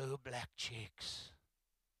blue-black cheeks.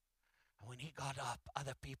 And when he got up,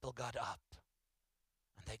 other people got up.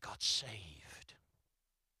 And they got saved.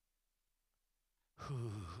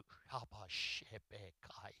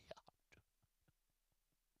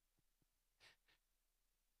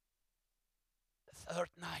 The third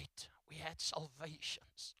night, we had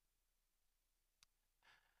salvations.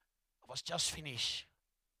 I was just finished.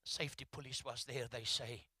 Safety police was there. They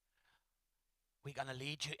say, we're going to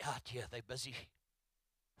lead you out here. They're busy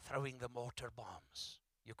throwing the mortar bombs.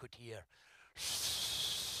 You could hear.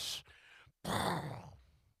 God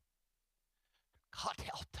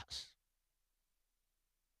help us.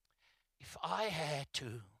 If I had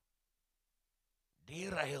to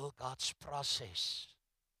derail God's process,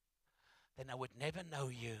 then I would never know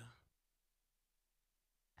you.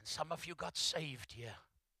 And some of you got saved here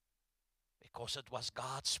because it was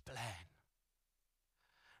God's plan.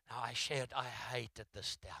 Now I shared, I hated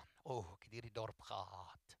this town. Oh, ek het hierdie dorp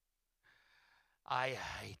gehaat. I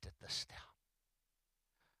hated this town.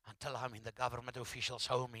 until I'm in the government official's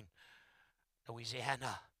home in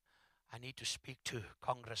Louisiana. I need to speak to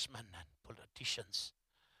congressmen and politicians.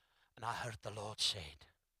 And I heard the Lord said,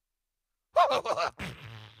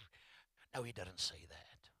 no, he didn't say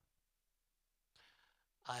that.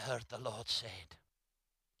 I heard the Lord said,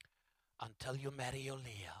 until you marry your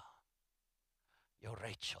Leah, your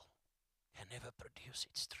Rachel can never produce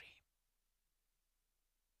its dream.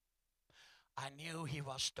 I knew he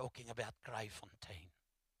was talking about Kraaifontein.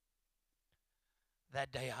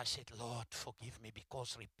 That day I said, Lord, forgive me,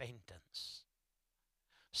 because repentance.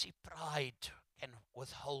 See, pride can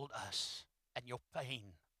withhold us, and your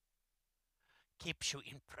pain keeps you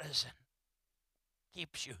in prison,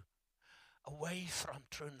 keeps you away from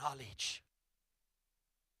true knowledge.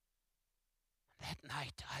 That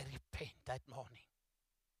night I repent, that morning.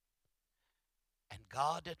 And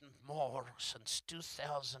God did more since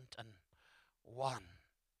 2001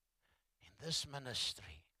 in this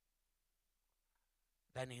ministry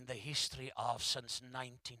than in the history of since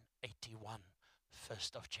 1981,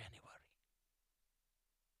 1st of January.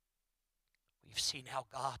 We've seen how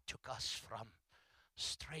God took us from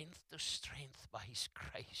strength to strength by His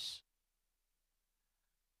grace.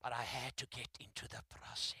 But I had to get into the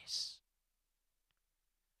process.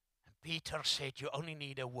 And Peter said, you only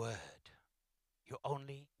need a word. You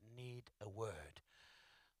only need a word.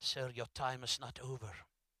 Sir, your time is not over.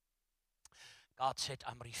 God said,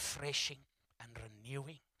 I'm refreshing and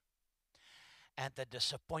renewing. And the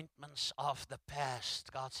disappointments of the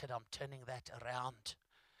past, God said, I'm turning that around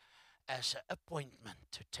as an appointment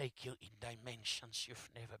to take you in dimensions you've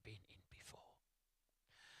never been in before.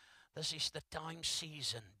 This is the time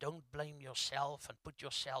season. Don't blame yourself and put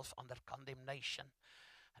yourself under condemnation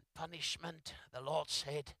and punishment. The Lord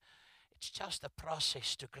said, it's just a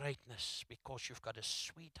process to greatness, because you've got a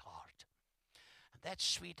sweetheart. And that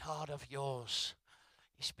sweetheart of yours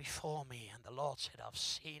is before me. And the Lord said, I've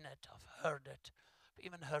seen it, I've heard it, I've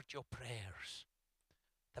even heard your prayers.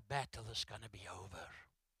 The battle is going to be over,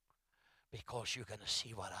 because you're going to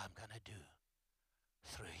see what I'm going to do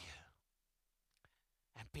through you.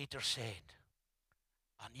 And Peter said,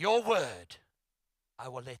 on your word, I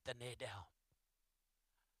will let the net down.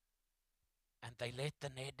 And they let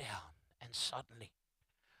the net down. And suddenly,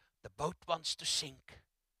 the boat wants to sink.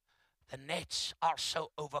 The nets are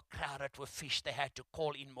so overcrowded with fish, they had to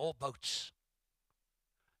call in more boats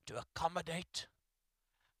to accommodate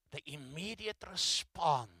the immediate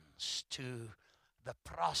response to the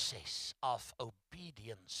process of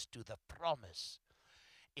obedience to the promise.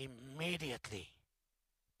 Immediately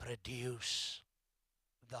produce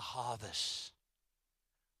the harvest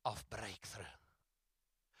of breakthrough.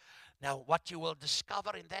 Now, what you will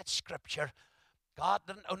discover in that scripture, God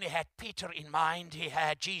didn't only had Peter in mind, He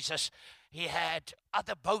had Jesus, He had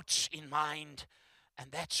other boats in mind,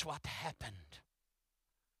 and that's what happened.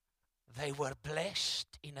 They were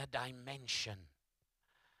blessed in a dimension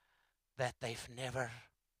that they've never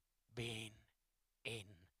been in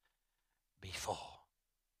before.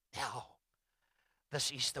 Now, this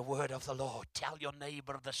is the word of the Lord. Tell your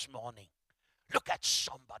neighbor this morning, look at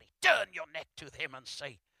somebody, turn your neck to them and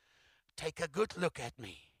say, take a good look at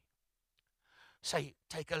me. Say,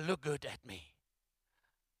 take a look good at me.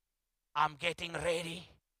 I'm getting ready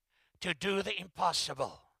to do the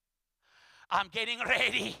impossible. I'm getting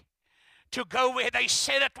ready to go where they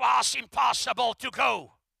said it was impossible to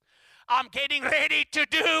go. I'm getting ready to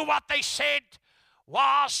do what they said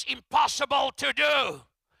was impossible to do.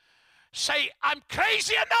 Say, I'm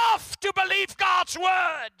crazy enough to believe God's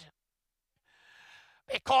word.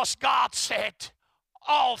 Because God said,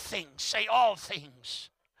 all things, say all things,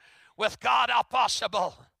 with God are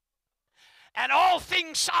possible. And all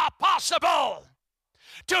things are possible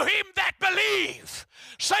to him that believe.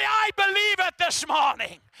 Say, I believe it this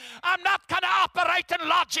morning. I'm not going to operate in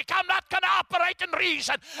logic. I'm not going to operate in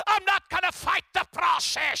reason. I'm not going to fight the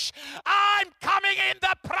process. I'm coming in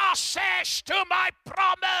the process to my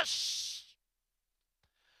promise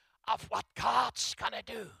of what God's going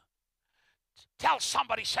to do. Tell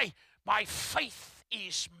somebody, say, my faith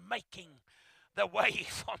is making the way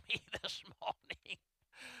for me this morning.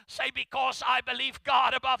 Say, because I believe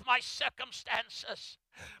God above my circumstances,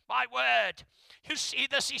 my word. You see,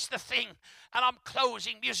 this is the thing, and I'm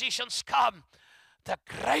closing. Musicians, come. The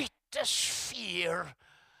greatest fear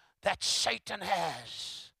that Satan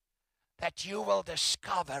has, that you will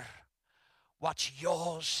discover what's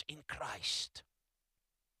yours in Christ.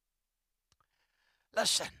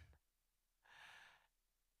 Listen.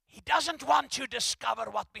 He doesn't want you to discover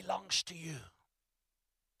what belongs to you.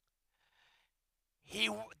 He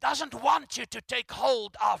doesn't want you to take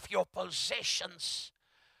hold of your possessions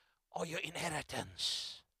or your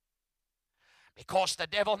inheritance. Because the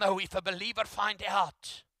devil knows if a believer find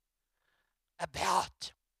out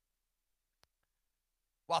about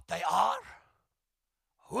what they are,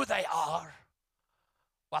 who they are,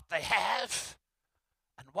 what they have,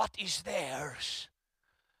 and what is theirs,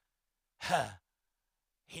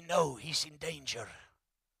 he knows he's in danger.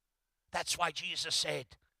 That's why Jesus said,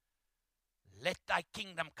 let thy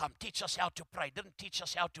kingdom come. Teach us how to pray. Didn't teach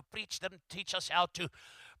us how to preach. Didn't teach us how to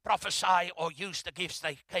prophesy or use the gifts.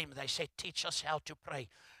 They said, teach us how to pray.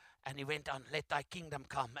 And he went on, let thy kingdom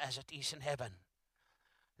come as it is in heaven.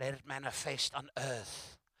 Let it manifest on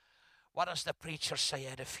earth. What does the preacher say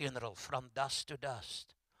at a funeral? From dust to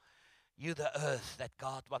dust. You the earth that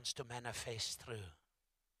God wants to manifest through.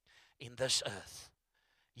 In this earth.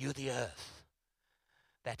 You the earth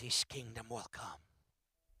that his kingdom will come.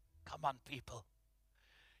 Come on, people.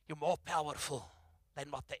 You're more powerful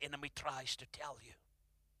than what the enemy tries to tell you.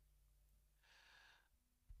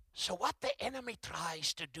 So what the enemy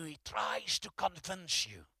tries to do, he tries to convince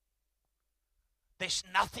you there's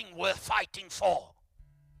nothing worth fighting for.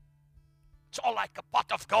 It's all like a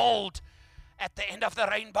pot of gold at the end of the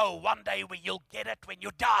rainbow. One day you'll get it when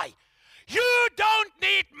you die. You don't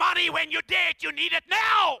need money when you're dead. You need it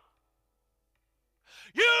now.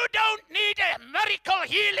 You don't need a miracle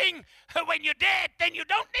healing when you're dead. Then you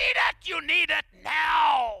don't need it. You need it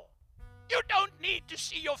now. You don't need to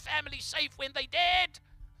see your family safe when they're dead.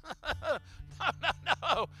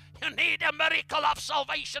 No. You need a miracle of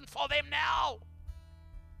salvation for them now.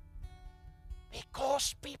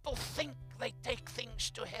 Because people think they take things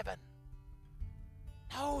to heaven.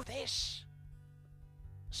 No, there's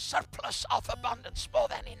surplus of abundance, more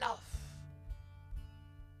than enough.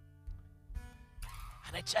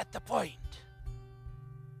 And it's at the point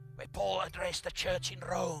where Paul addressed the church in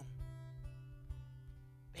Rome.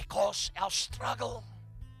 Because our struggle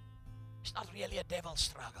is not really a devil's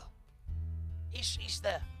struggle. It's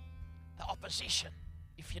the opposition.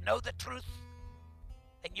 If you know the truth,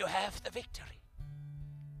 then you have the victory.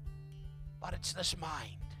 But it's this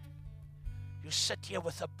mind. You sit here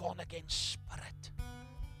with a born-again spirit.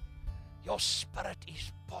 Your spirit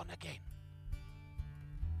is born again.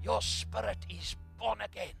 Your spirit is born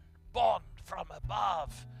again. Born from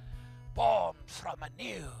above. Born from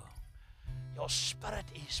anew. Your spirit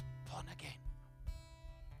is born again.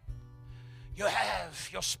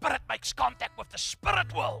 Your spirit makes contact with the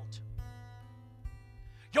spirit world.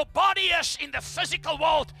 Your body is in the physical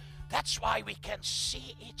world. That's why we can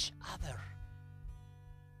see each other.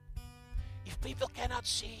 If people cannot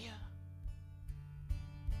see you,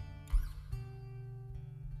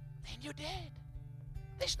 then you're dead.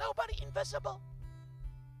 There's nobody invisible.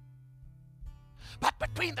 But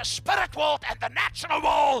between the spirit world and the natural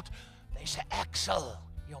world, there's an axle,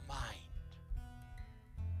 your mind.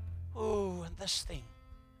 Oh, and this thing.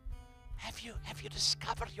 Have you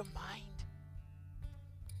discovered your mind?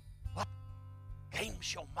 What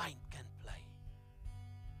games your mind can play?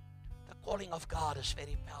 The calling of God is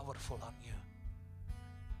very powerful on you.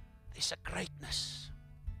 There's a greatness.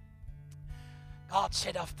 God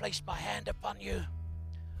said, I've placed my hand upon you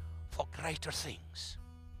for greater things.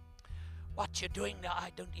 What you're doing now,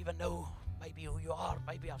 I don't even know. Maybe who you are,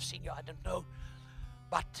 maybe I've seen you, I don't know.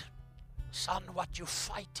 But son, what you're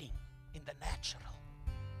fighting in the natural,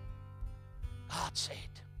 God said,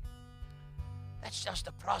 that's just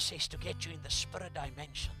a process to get you in the spirit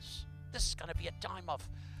dimensions. This is going to be a time of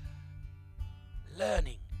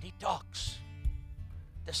learning, detox,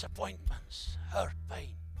 disappointments, hurt,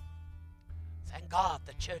 pain. Thank God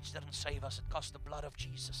the church didn't save us. It cost the blood of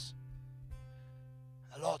Jesus.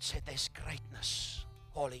 The Lord said there's greatness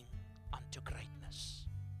calling unto greatness.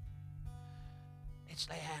 Let's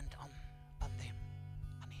lay hand on them,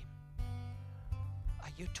 on him. Are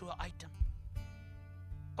you to an item?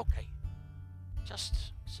 Okay.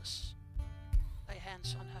 Just lay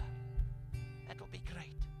hands on her. That will be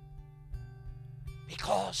great.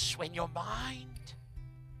 Because when your mind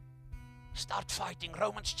start fighting,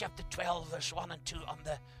 Romans chapter 12 verse 1 and 2 on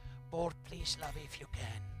the board, please, love, if you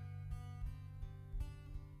can.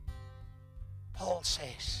 Paul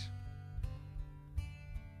says,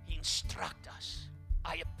 he instructs us.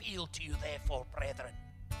 I appeal to you therefore, brethren.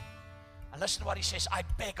 And listen to what he says. I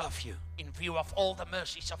beg of you, in view of all the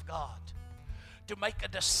mercies of God, to make a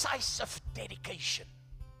decisive dedication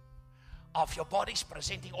of your bodies,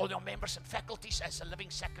 presenting all your members and faculties as a living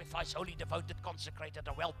sacrifice, holy, devoted, consecrated,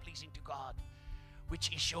 and well-pleasing to God, which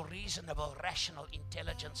is your reasonable, rational,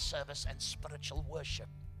 intelligent service and spiritual worship.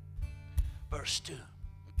 Verse 2.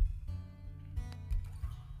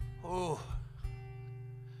 Oh,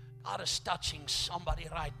 God is touching somebody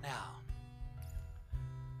right now.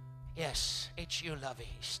 Yes, it's you, lovey.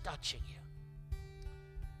 He's touching you.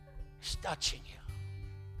 He's touching you.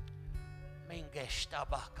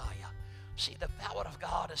 See, the power of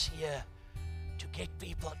God is here to get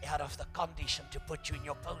people out of the condition, to put you in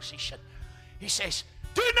your position. He says,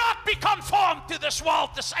 do not be conformed to this world,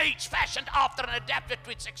 this age, fashioned after and adapted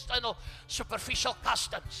to its external, superficial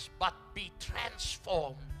customs, but be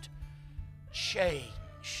transformed,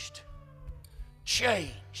 changed.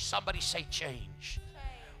 Change. Somebody say change.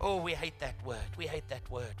 Oh, we hate that word. We hate that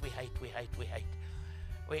word. We hate.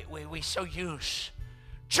 We so use.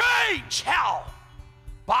 Change how?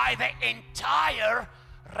 By the entire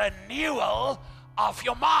renewal of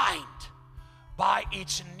your mind, by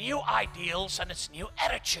its new ideals and its new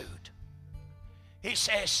attitude. He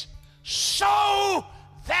says, so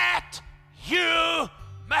that you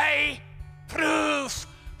may prove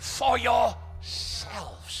for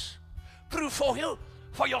yourselves. Prove for you,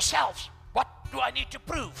 for yourselves. What do I need to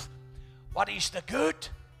prove? What is the good,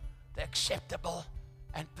 the acceptable,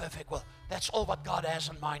 and perfect will? That's all what God has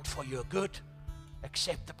in mind for you. Good,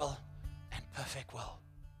 acceptable, and perfect will.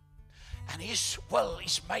 And His will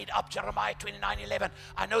is made up. Jeremiah 29:11.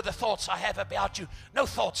 I know the thoughts I have about you. No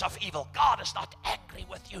thoughts of evil. God is not angry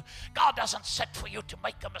with you. God doesn't sit for you to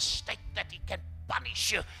make a mistake that He can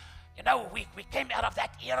punish you. You know, we came out of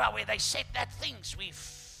that era where they said that things. We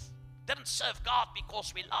didn't serve God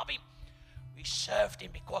because we love Him. We served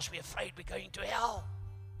Him because we're afraid we're going to hell.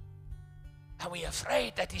 And we're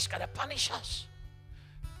afraid that He's going to punish us.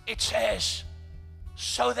 It says,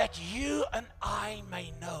 so that you and I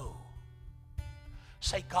may know.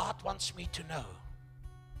 Say, God wants me to know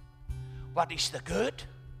what is the good,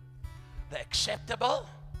 the acceptable,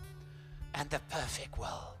 and the perfect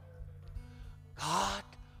will. God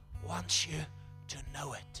wants you to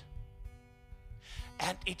know it.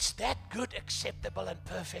 And it's that good, acceptable, and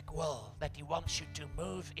perfect will that He wants you to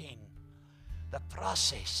move in. The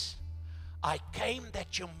process. I came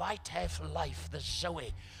that you might have life, the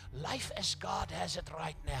Zoe. Life as God has it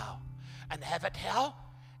right now. And have it how?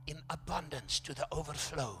 In abundance, to the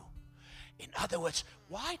overflow. In other words,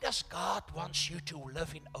 why does God want you to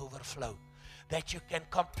live in overflow? That you can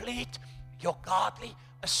complete your godly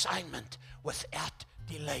assignment without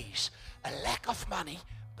delays. A lack of money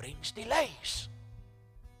brings delays.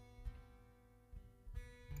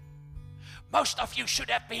 Most of you should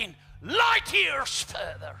have been light years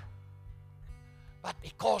further. But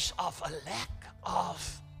because of a lack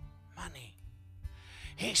of money,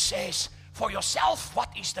 He says, for yourself, what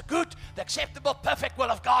is the good, the acceptable, perfect will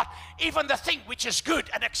of God, even the thing which is good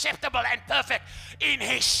and acceptable and perfect in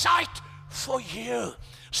His sight for you.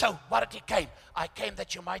 So what did He came? I came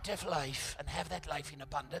that you might have life and have that life in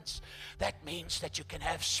abundance. That means that you can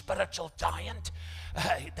have spiritual giant.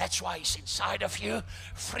 That's why He's inside of you,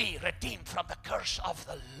 free, redeemed from the curse of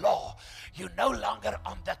the law. You're no longer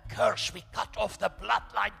on the curse. We cut off the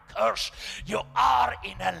bloodline curse. You are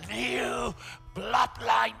in a new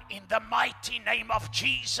bloodline in the mighty name of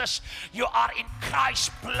Jesus. You are in Christ's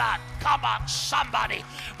blood. Come on, somebody.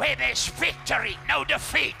 Where there's victory, no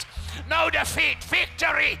defeat. No defeat,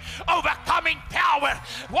 victory, overcoming power.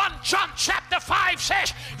 1 John chapter 5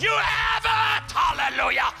 says, you have it,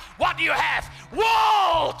 hallelujah. What do you have?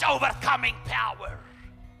 World overcoming power.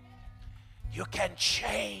 You can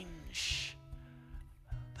change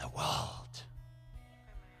the world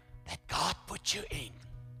that God put you in.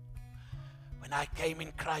 When I came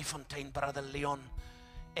in Kraaifontein, Brother Leon,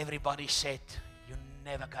 everybody said, you're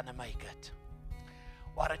never gonna make it.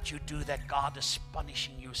 Why did you do that? God is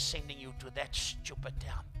punishing you, sending you to that stupid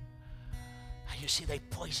town. And you see, they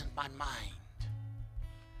poisoned my mind.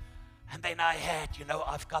 And then I had,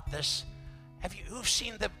 I've got this. Who've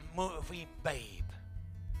seen the movie Babe?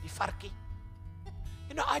 Die varkie?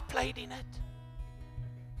 I played in it.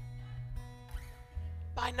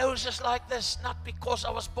 My nose is like this, not because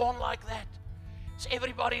I was born like that. It's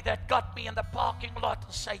everybody that got me in the parking lot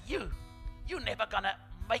to say, you're never gonna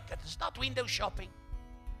make it. It's not window shopping.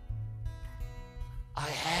 I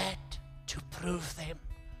had to prove them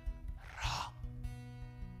wrong.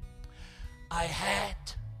 I had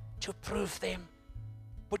to prove them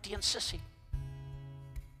Boetie en Sissie.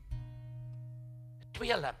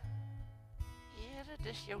 Tweeling. Here,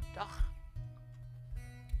 dis jou dag.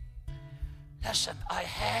 Listen, I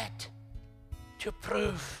had to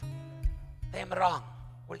prove them wrong.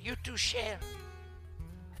 Will you two share?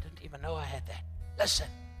 I didn't even know I had that. Listen,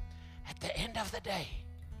 at the end of the day,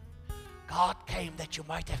 God came that you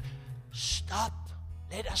might have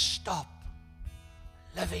let us stop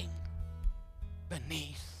living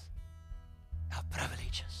beneath our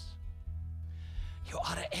privileges. You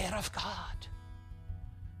are an heir of God,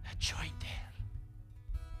 a joint heir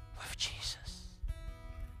with Jesus,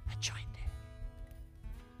 a joint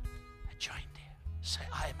heir.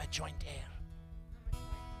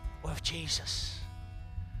 of Jesus,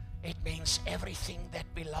 it means everything that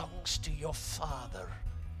belongs to your Father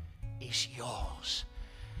is yours.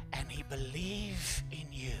 And He believes in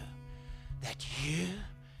you, that you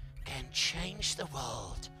can change the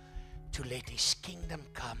world to let His kingdom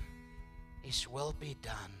come. His will be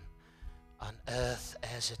done on earth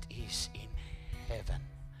as it is in heaven.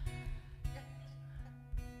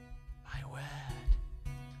 My word.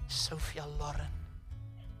 Sophia Lauren,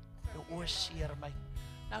 you oorseer my.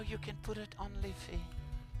 Now you can put it on, Liffy.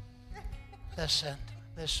 Listen,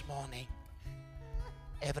 this morning,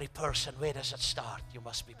 every person, where does it start? You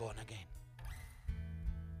must be born again.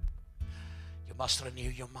 You must renew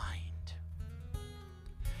your mind.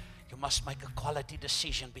 You must make a quality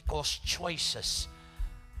decision, because choices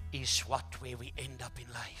is where we end up in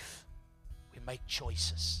life. We make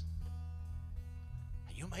choices.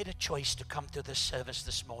 And you made a choice to come to this service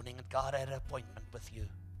this morning, and God had an appointment with you.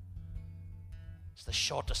 It's the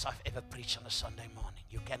shortest I've ever preached on a Sunday morning.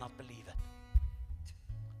 You cannot believe it.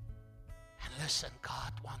 And listen,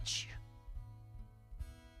 God wants you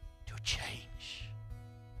to change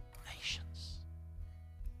nations.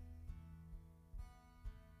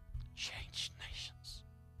 Change nations.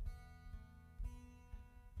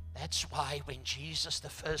 That's why when Jesus, the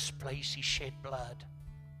first place He shed blood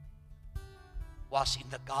was in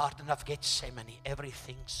the Garden of Gethsemane.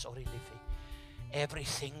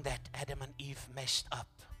 Everything that Adam and Eve messed up,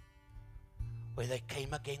 where they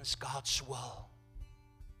came against God's will,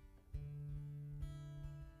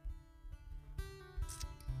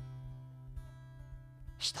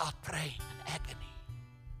 start praying in agony.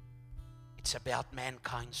 It's about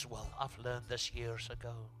mankind's will. I've learned this years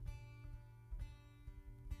ago.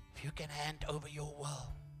 If you can hand over your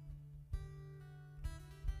will.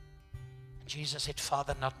 And Jesus said,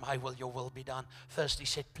 Father, not my will, your will be done. First He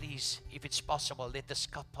said, please, if it's possible, let this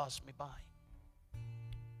cup pass me by.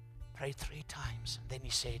 Prayed 3 times. And then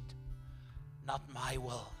He said, not my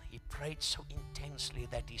will. He prayed so intensely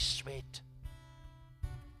that his sweat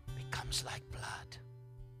becomes like blood.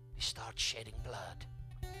 He starts shedding blood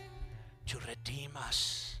to redeem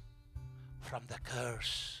us from the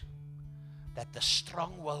curse, that the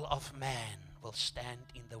strong will of man will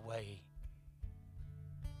stand in the way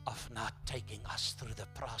of not taking us through the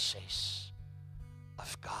process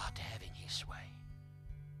of God having His way.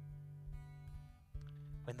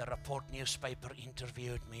 When the Report newspaper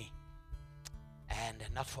interviewed me, and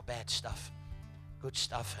not for bad stuff, good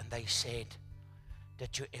stuff, and they said,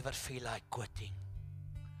 did you ever feel like quitting?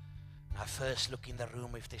 And I first look in the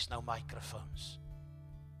room if there's no microphones.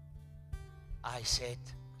 I said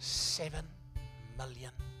 7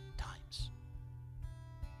 million times.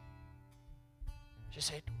 She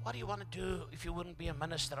said, what do you want to do if you wouldn't be a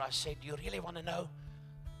minister? I said, do you really want to know?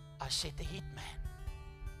 I said, the Hitman.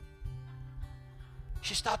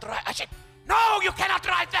 She started writing. I said, no, you cannot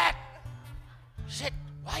write that. She said,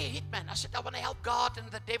 why a hitman? I said, I want to help God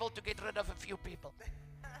and the devil to get rid of a few people.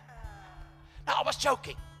 No, I was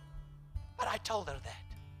joking. But I told her that.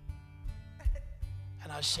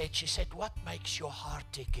 And I said, she said, what makes your heart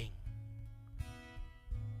ticking?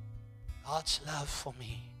 God's love for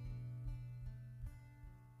me.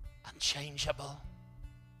 Unchangeable.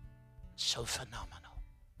 So phenomenal.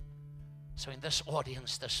 So in this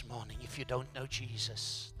audience this morning, if you don't know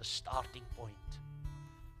Jesus, the starting point,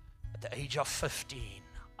 at the age of 15,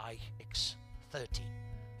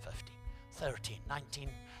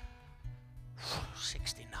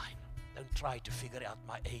 1969. Don't try to figure out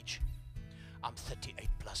my age. I'm 38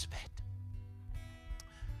 plus that.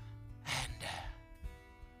 And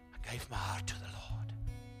I gave my heart to the Lord.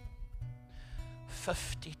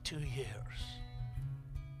 52 years.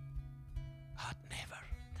 God never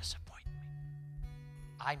disappointed me.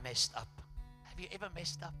 I messed up. Have you ever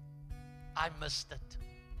messed up? I missed it.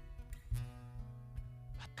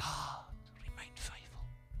 But God remained faithful.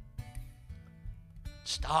 It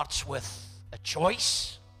starts with a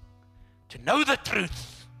choice to know the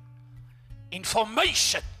truth.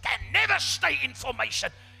 Information can never stay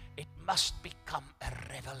information. It must become a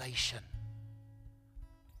revelation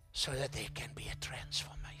so that there can be a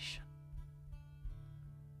transformation.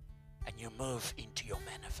 And you move into your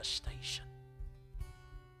manifestation.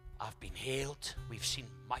 I've been healed. We've seen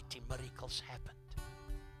mighty miracles happen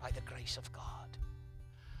by the grace of God.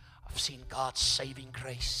 I've seen God's saving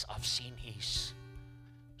grace. I've seen His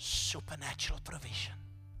supernatural provision.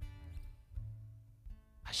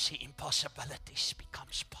 I see impossibilities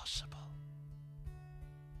becomes possible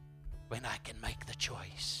when I can make the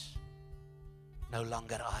choice. No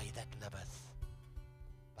longer I that liveth,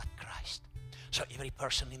 but Christ. So every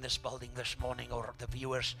person in this building this morning, or the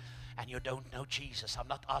viewers and you don't know Jesus, I'm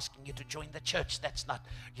not asking you to join the church. That's not,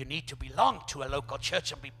 you need to belong to a local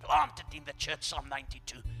church and be planted in the church, Psalm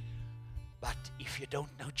 92. But if you don't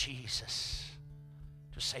know Jesus,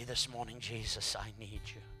 to say this morning, Jesus, I need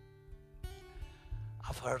you.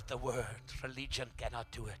 I've heard the word, religion cannot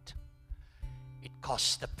do it. It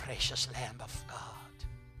costs the precious Lamb of God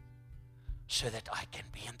so that I can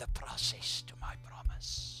be in the process to my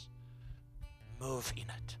promise. Move in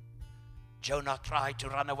it. Jonah tried to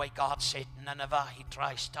run away. God said Nineveh. He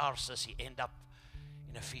tries Tarsus. He end up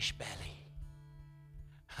in a fish belly.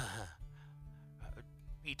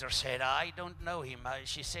 Peter said, I don't know him.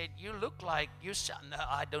 She said, you look like you son. No,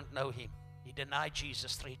 I don't know him. He denied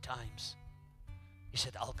Jesus 3 times. He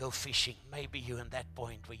said, I'll go fishing. Maybe you in that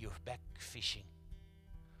point where you're back fishing.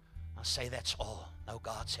 I'll say that's all. No,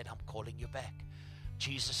 God said, I'm calling you back.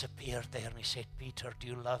 Jesus appeared there and he said, Peter, do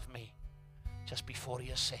you love me? Just before he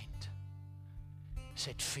ascended. He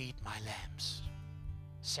said, feed my lambs.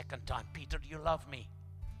 Second time, Peter, do you love me?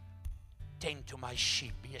 Tend to my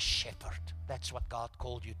sheep, be a shepherd. That's what God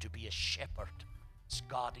called you to be, a shepherd. It's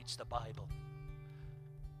God, it's the Bible.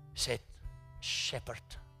 He said, shepherd,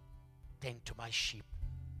 tend to my sheep.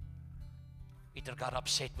 Peter got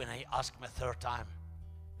upset when I asked him a 3rd time.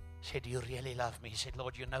 He said, do you really love me? He said,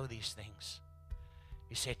 Lord, you know these things.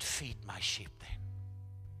 He said, feed my sheep then.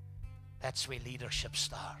 That's where leadership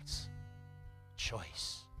starts.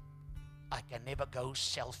 Choice. I can never go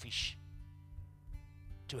selfish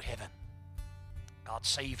to heaven. God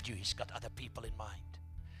saved you. He's got other people in mind.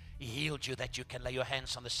 He healed you that you can lay your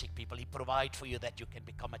hands on the sick people. He provided for you that you can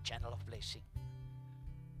become a channel of blessing.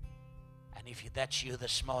 And if that's you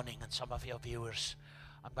this morning and some of your viewers,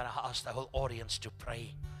 I'm going to ask the whole audience to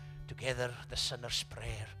pray together the sinner's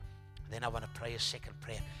prayer. Then I want to pray a second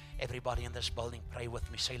prayer. Everybody in this building, pray with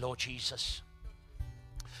me. Say, Lord Jesus,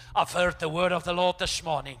 I've heard the word of the Lord this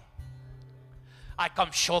morning. I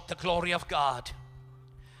come short the glory of God.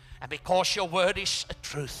 And because your word is a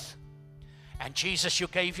truth, and Jesus, you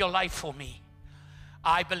gave your life for me,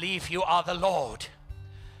 I believe you are the Lord.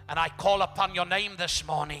 And I call upon your name this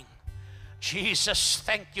morning. Jesus,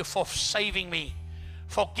 thank you for saving me,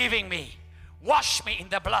 forgiving me, wash me in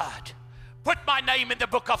the blood, put my name in the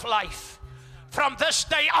book of life. From this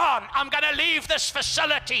day on, I'm going to leave this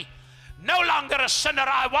facility no longer a sinner.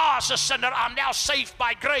 I was a sinner. I'm now saved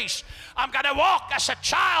by grace. I'm going to walk as a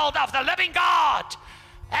child of the living God,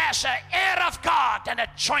 as an heir of God and a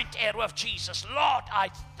joint heir with Jesus. Lord, I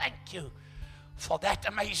thank you for that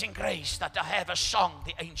amazing grace that I have a song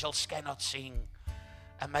the angels cannot sing.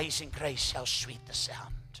 Amazing grace, how sweet the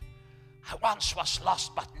sound. I once was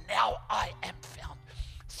lost, but now I am found.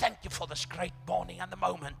 Thank you for this great morning and the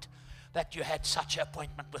moment that you had such an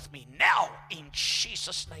appointment with me. Now, in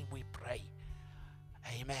Jesus' name we pray.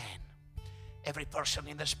 Amen. Every person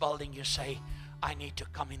in this building, you say, I need to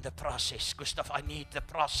come in the process. Gustav, I need the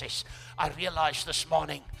process. I realized this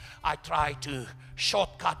morning I tried to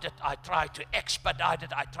shortcut it. I tried to expedite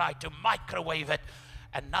it. I tried to microwave it.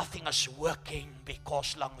 And nothing is working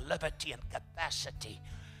because longevity and capacity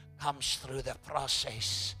comes through the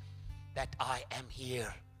process that I am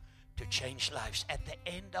here to change lives. At the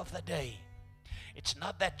end of the day, it's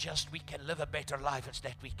not that just we can live a better life. It's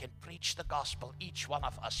that we can preach the gospel. Each one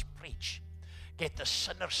of us preach. Get the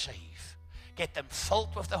sinner saved. Get them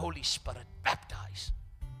filled with the Holy Spirit, baptized,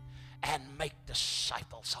 and make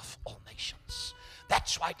disciples of all nations.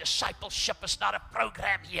 That's why discipleship is not a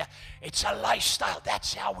program here. It's a lifestyle.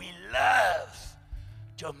 That's how we live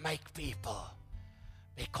to make people.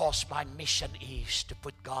 Because my mission is to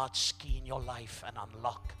put God's key in your life and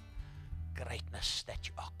unlock greatness that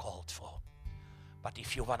you are called for. But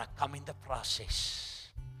if you want to come in the process,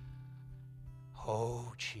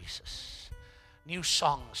 oh Jesus, new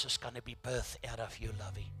songs is going to be birthed out of you,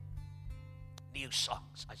 Lovey. New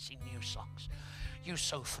songs. I see new songs. You're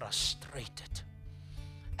so frustrated.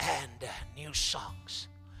 And new songs.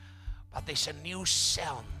 But there's a new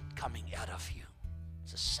sound coming out of you.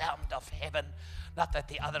 It's a sound of heaven. Not that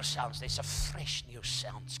the other sounds. There's a fresh new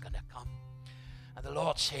sound's going to come. And the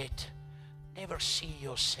Lord said, never see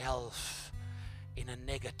yourself in a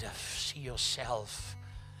negative. See yourself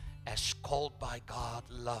as called by God,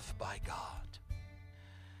 loved by God.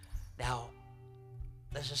 Now,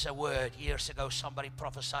 this is a word. Years ago, somebody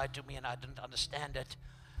prophesied to me and I didn't understand it.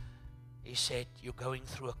 He said, you're going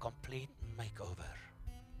through a complete makeover.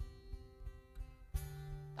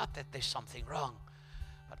 Not that there's something wrong,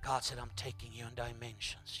 but God said, I'm taking you in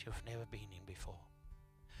dimensions you've never been in before.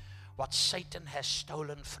 What Satan has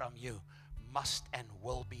stolen from you must and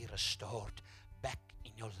will be restored back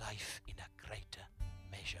in your life in a greater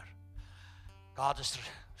measure. God is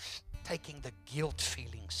taking the guilt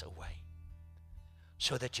feelings away,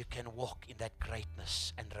 so that you can walk in that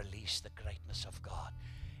greatness and release the greatness of God.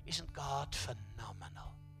 Isn't God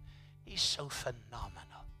phenomenal? He's so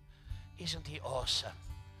phenomenal. Isn't He awesome?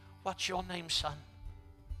 What's your name, son?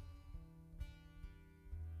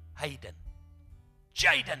 Hayden.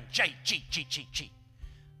 Jaden. J-G-G-G-G.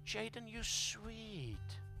 Jaden, you sweet.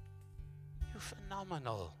 You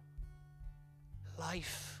phenomenal.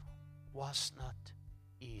 Life was not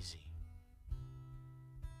easy.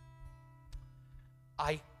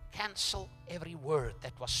 I cancel every word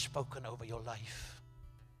that was spoken over your life.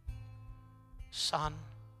 Son,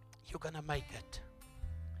 you're going to make it.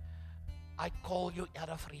 I call you out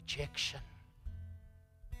of rejection.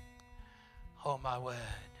 Oh, my word.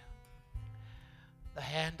 The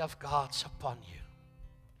hand of God's upon you.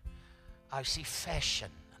 I see fashion,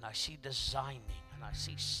 and I see designing, and I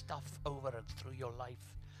see stuff over and through your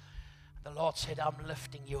life. The Lord said, I'm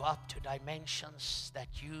lifting you up to dimensions that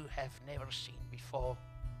you have never seen before.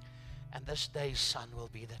 And this day, son, will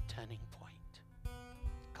be the turning point.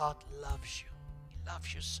 God loves you. He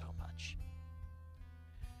loves you so much.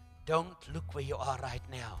 Don't look where you are right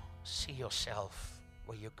now. See yourself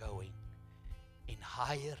where you're going. In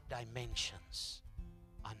higher dimensions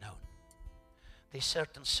unknown. There's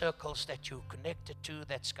certain circles that you're connected to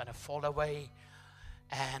that's going to fall away.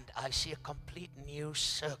 And I see a complete new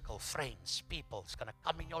circle, friends, people. It's going to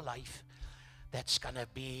come in your life that's going to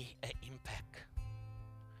be an impact.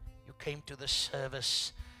 You came to the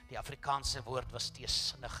service. Die Afrikaanse woord was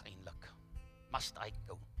teesinnig eintlik. Must I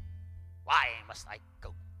go? Why must I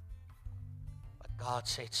go? But God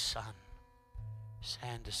said, son, His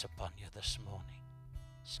hand is upon you this morning.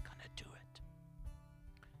 He's going to do it.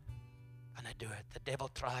 Going to do it. The devil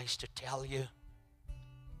tries to tell you,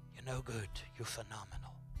 you're no good. You're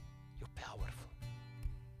phenomenal. You're powerful.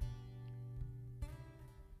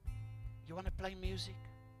 You want to play music?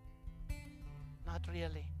 Not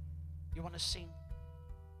really. You want to sing?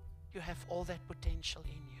 You have all that potential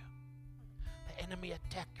in you. The enemy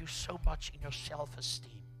attacked you so much in your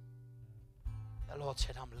self-esteem. The Lord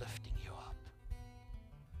said, I'm lifting you up.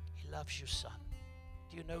 He loves you, son.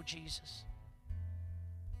 Do you know Jesus?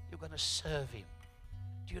 You're going to serve Him.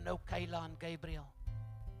 Do you know Kayla and Gabriel?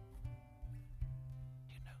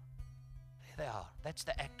 Do you know? There they are. That's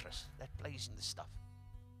the actress that plays in the stuff.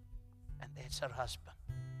 And that's her husband.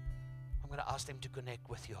 I'm going to ask them to connect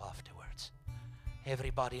with you afterwards.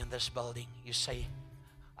 Everybody in this building, you say,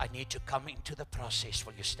 I need to come into the process.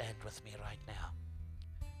 Will you stand with me right now?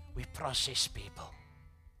 We process people.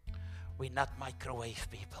 We're not microwave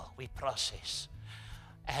people. We process.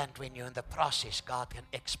 And when you're in the process, God can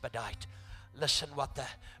expedite. Listen what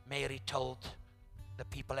Mary told the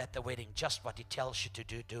people at the wedding. Just what He tells you to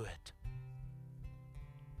do, do it.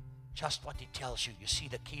 Just what He tells you. You see,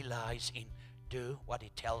 the key lies in do what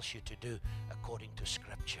He tells you to do according to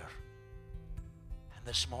Scripture. And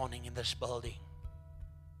this morning in this building,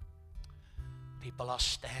 people are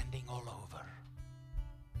standing all over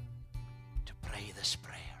to pray this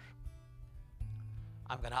prayer.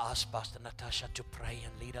 I'm going to ask Pastor Natasha to pray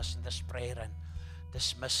and lead us in this prayer and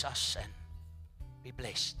dismiss us and be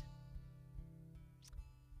blessed.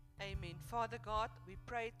 Amen. Father God, we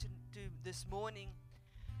pray to this morning,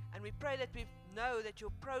 and we pray that we know that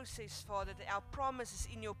your process, Father, that our promise is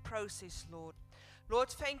in your process, Lord. Lord,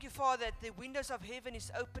 thank you, Father, that the windows of heaven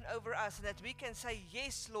is open over us and that we can say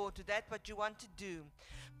yes, Lord, to that what you want to do.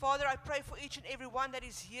 Father, I pray for each and every one that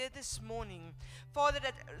is here this morning. Father,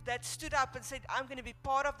 that stood up and said, I'm going to be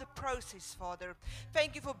part of the process, Father.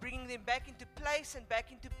 Thank you for bringing them back into place and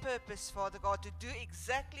back into purpose, Father God, to do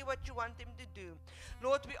exactly what you want them to do.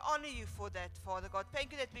 Lord, we honor you for that, Father God.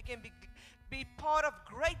 Thank you that we can be part of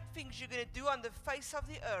great things you're going to do on the face of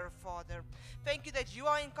the earth, Father. Thank you that you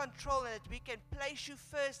are in control and that we can place you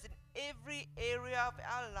first in every area of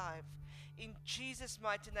our life. In Jesus'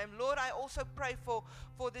 mighty name. Lord, I also pray for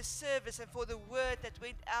this service and for the word that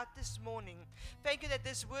went out this morning. Thank you that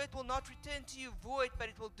this word will not return to you void, but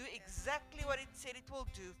it will do exactly what it said it will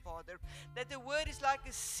do, Father. That the word is like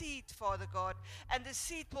a seed, Father God, and the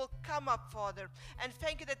seed will come up, Father. And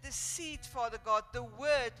thank you that the seed, Father God, the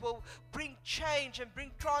word will bring change and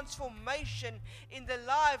bring transformation in the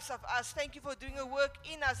lives of us. Thank you for doing a work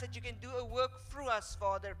in us, that you can do a work through us,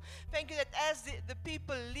 Father. Thank you that as the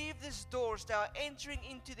people leave this door, they are entering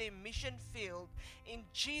into their mission field. In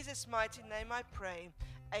Jesus' mighty name I pray.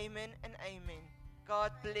 Amen and amen.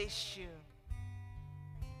 God bless you.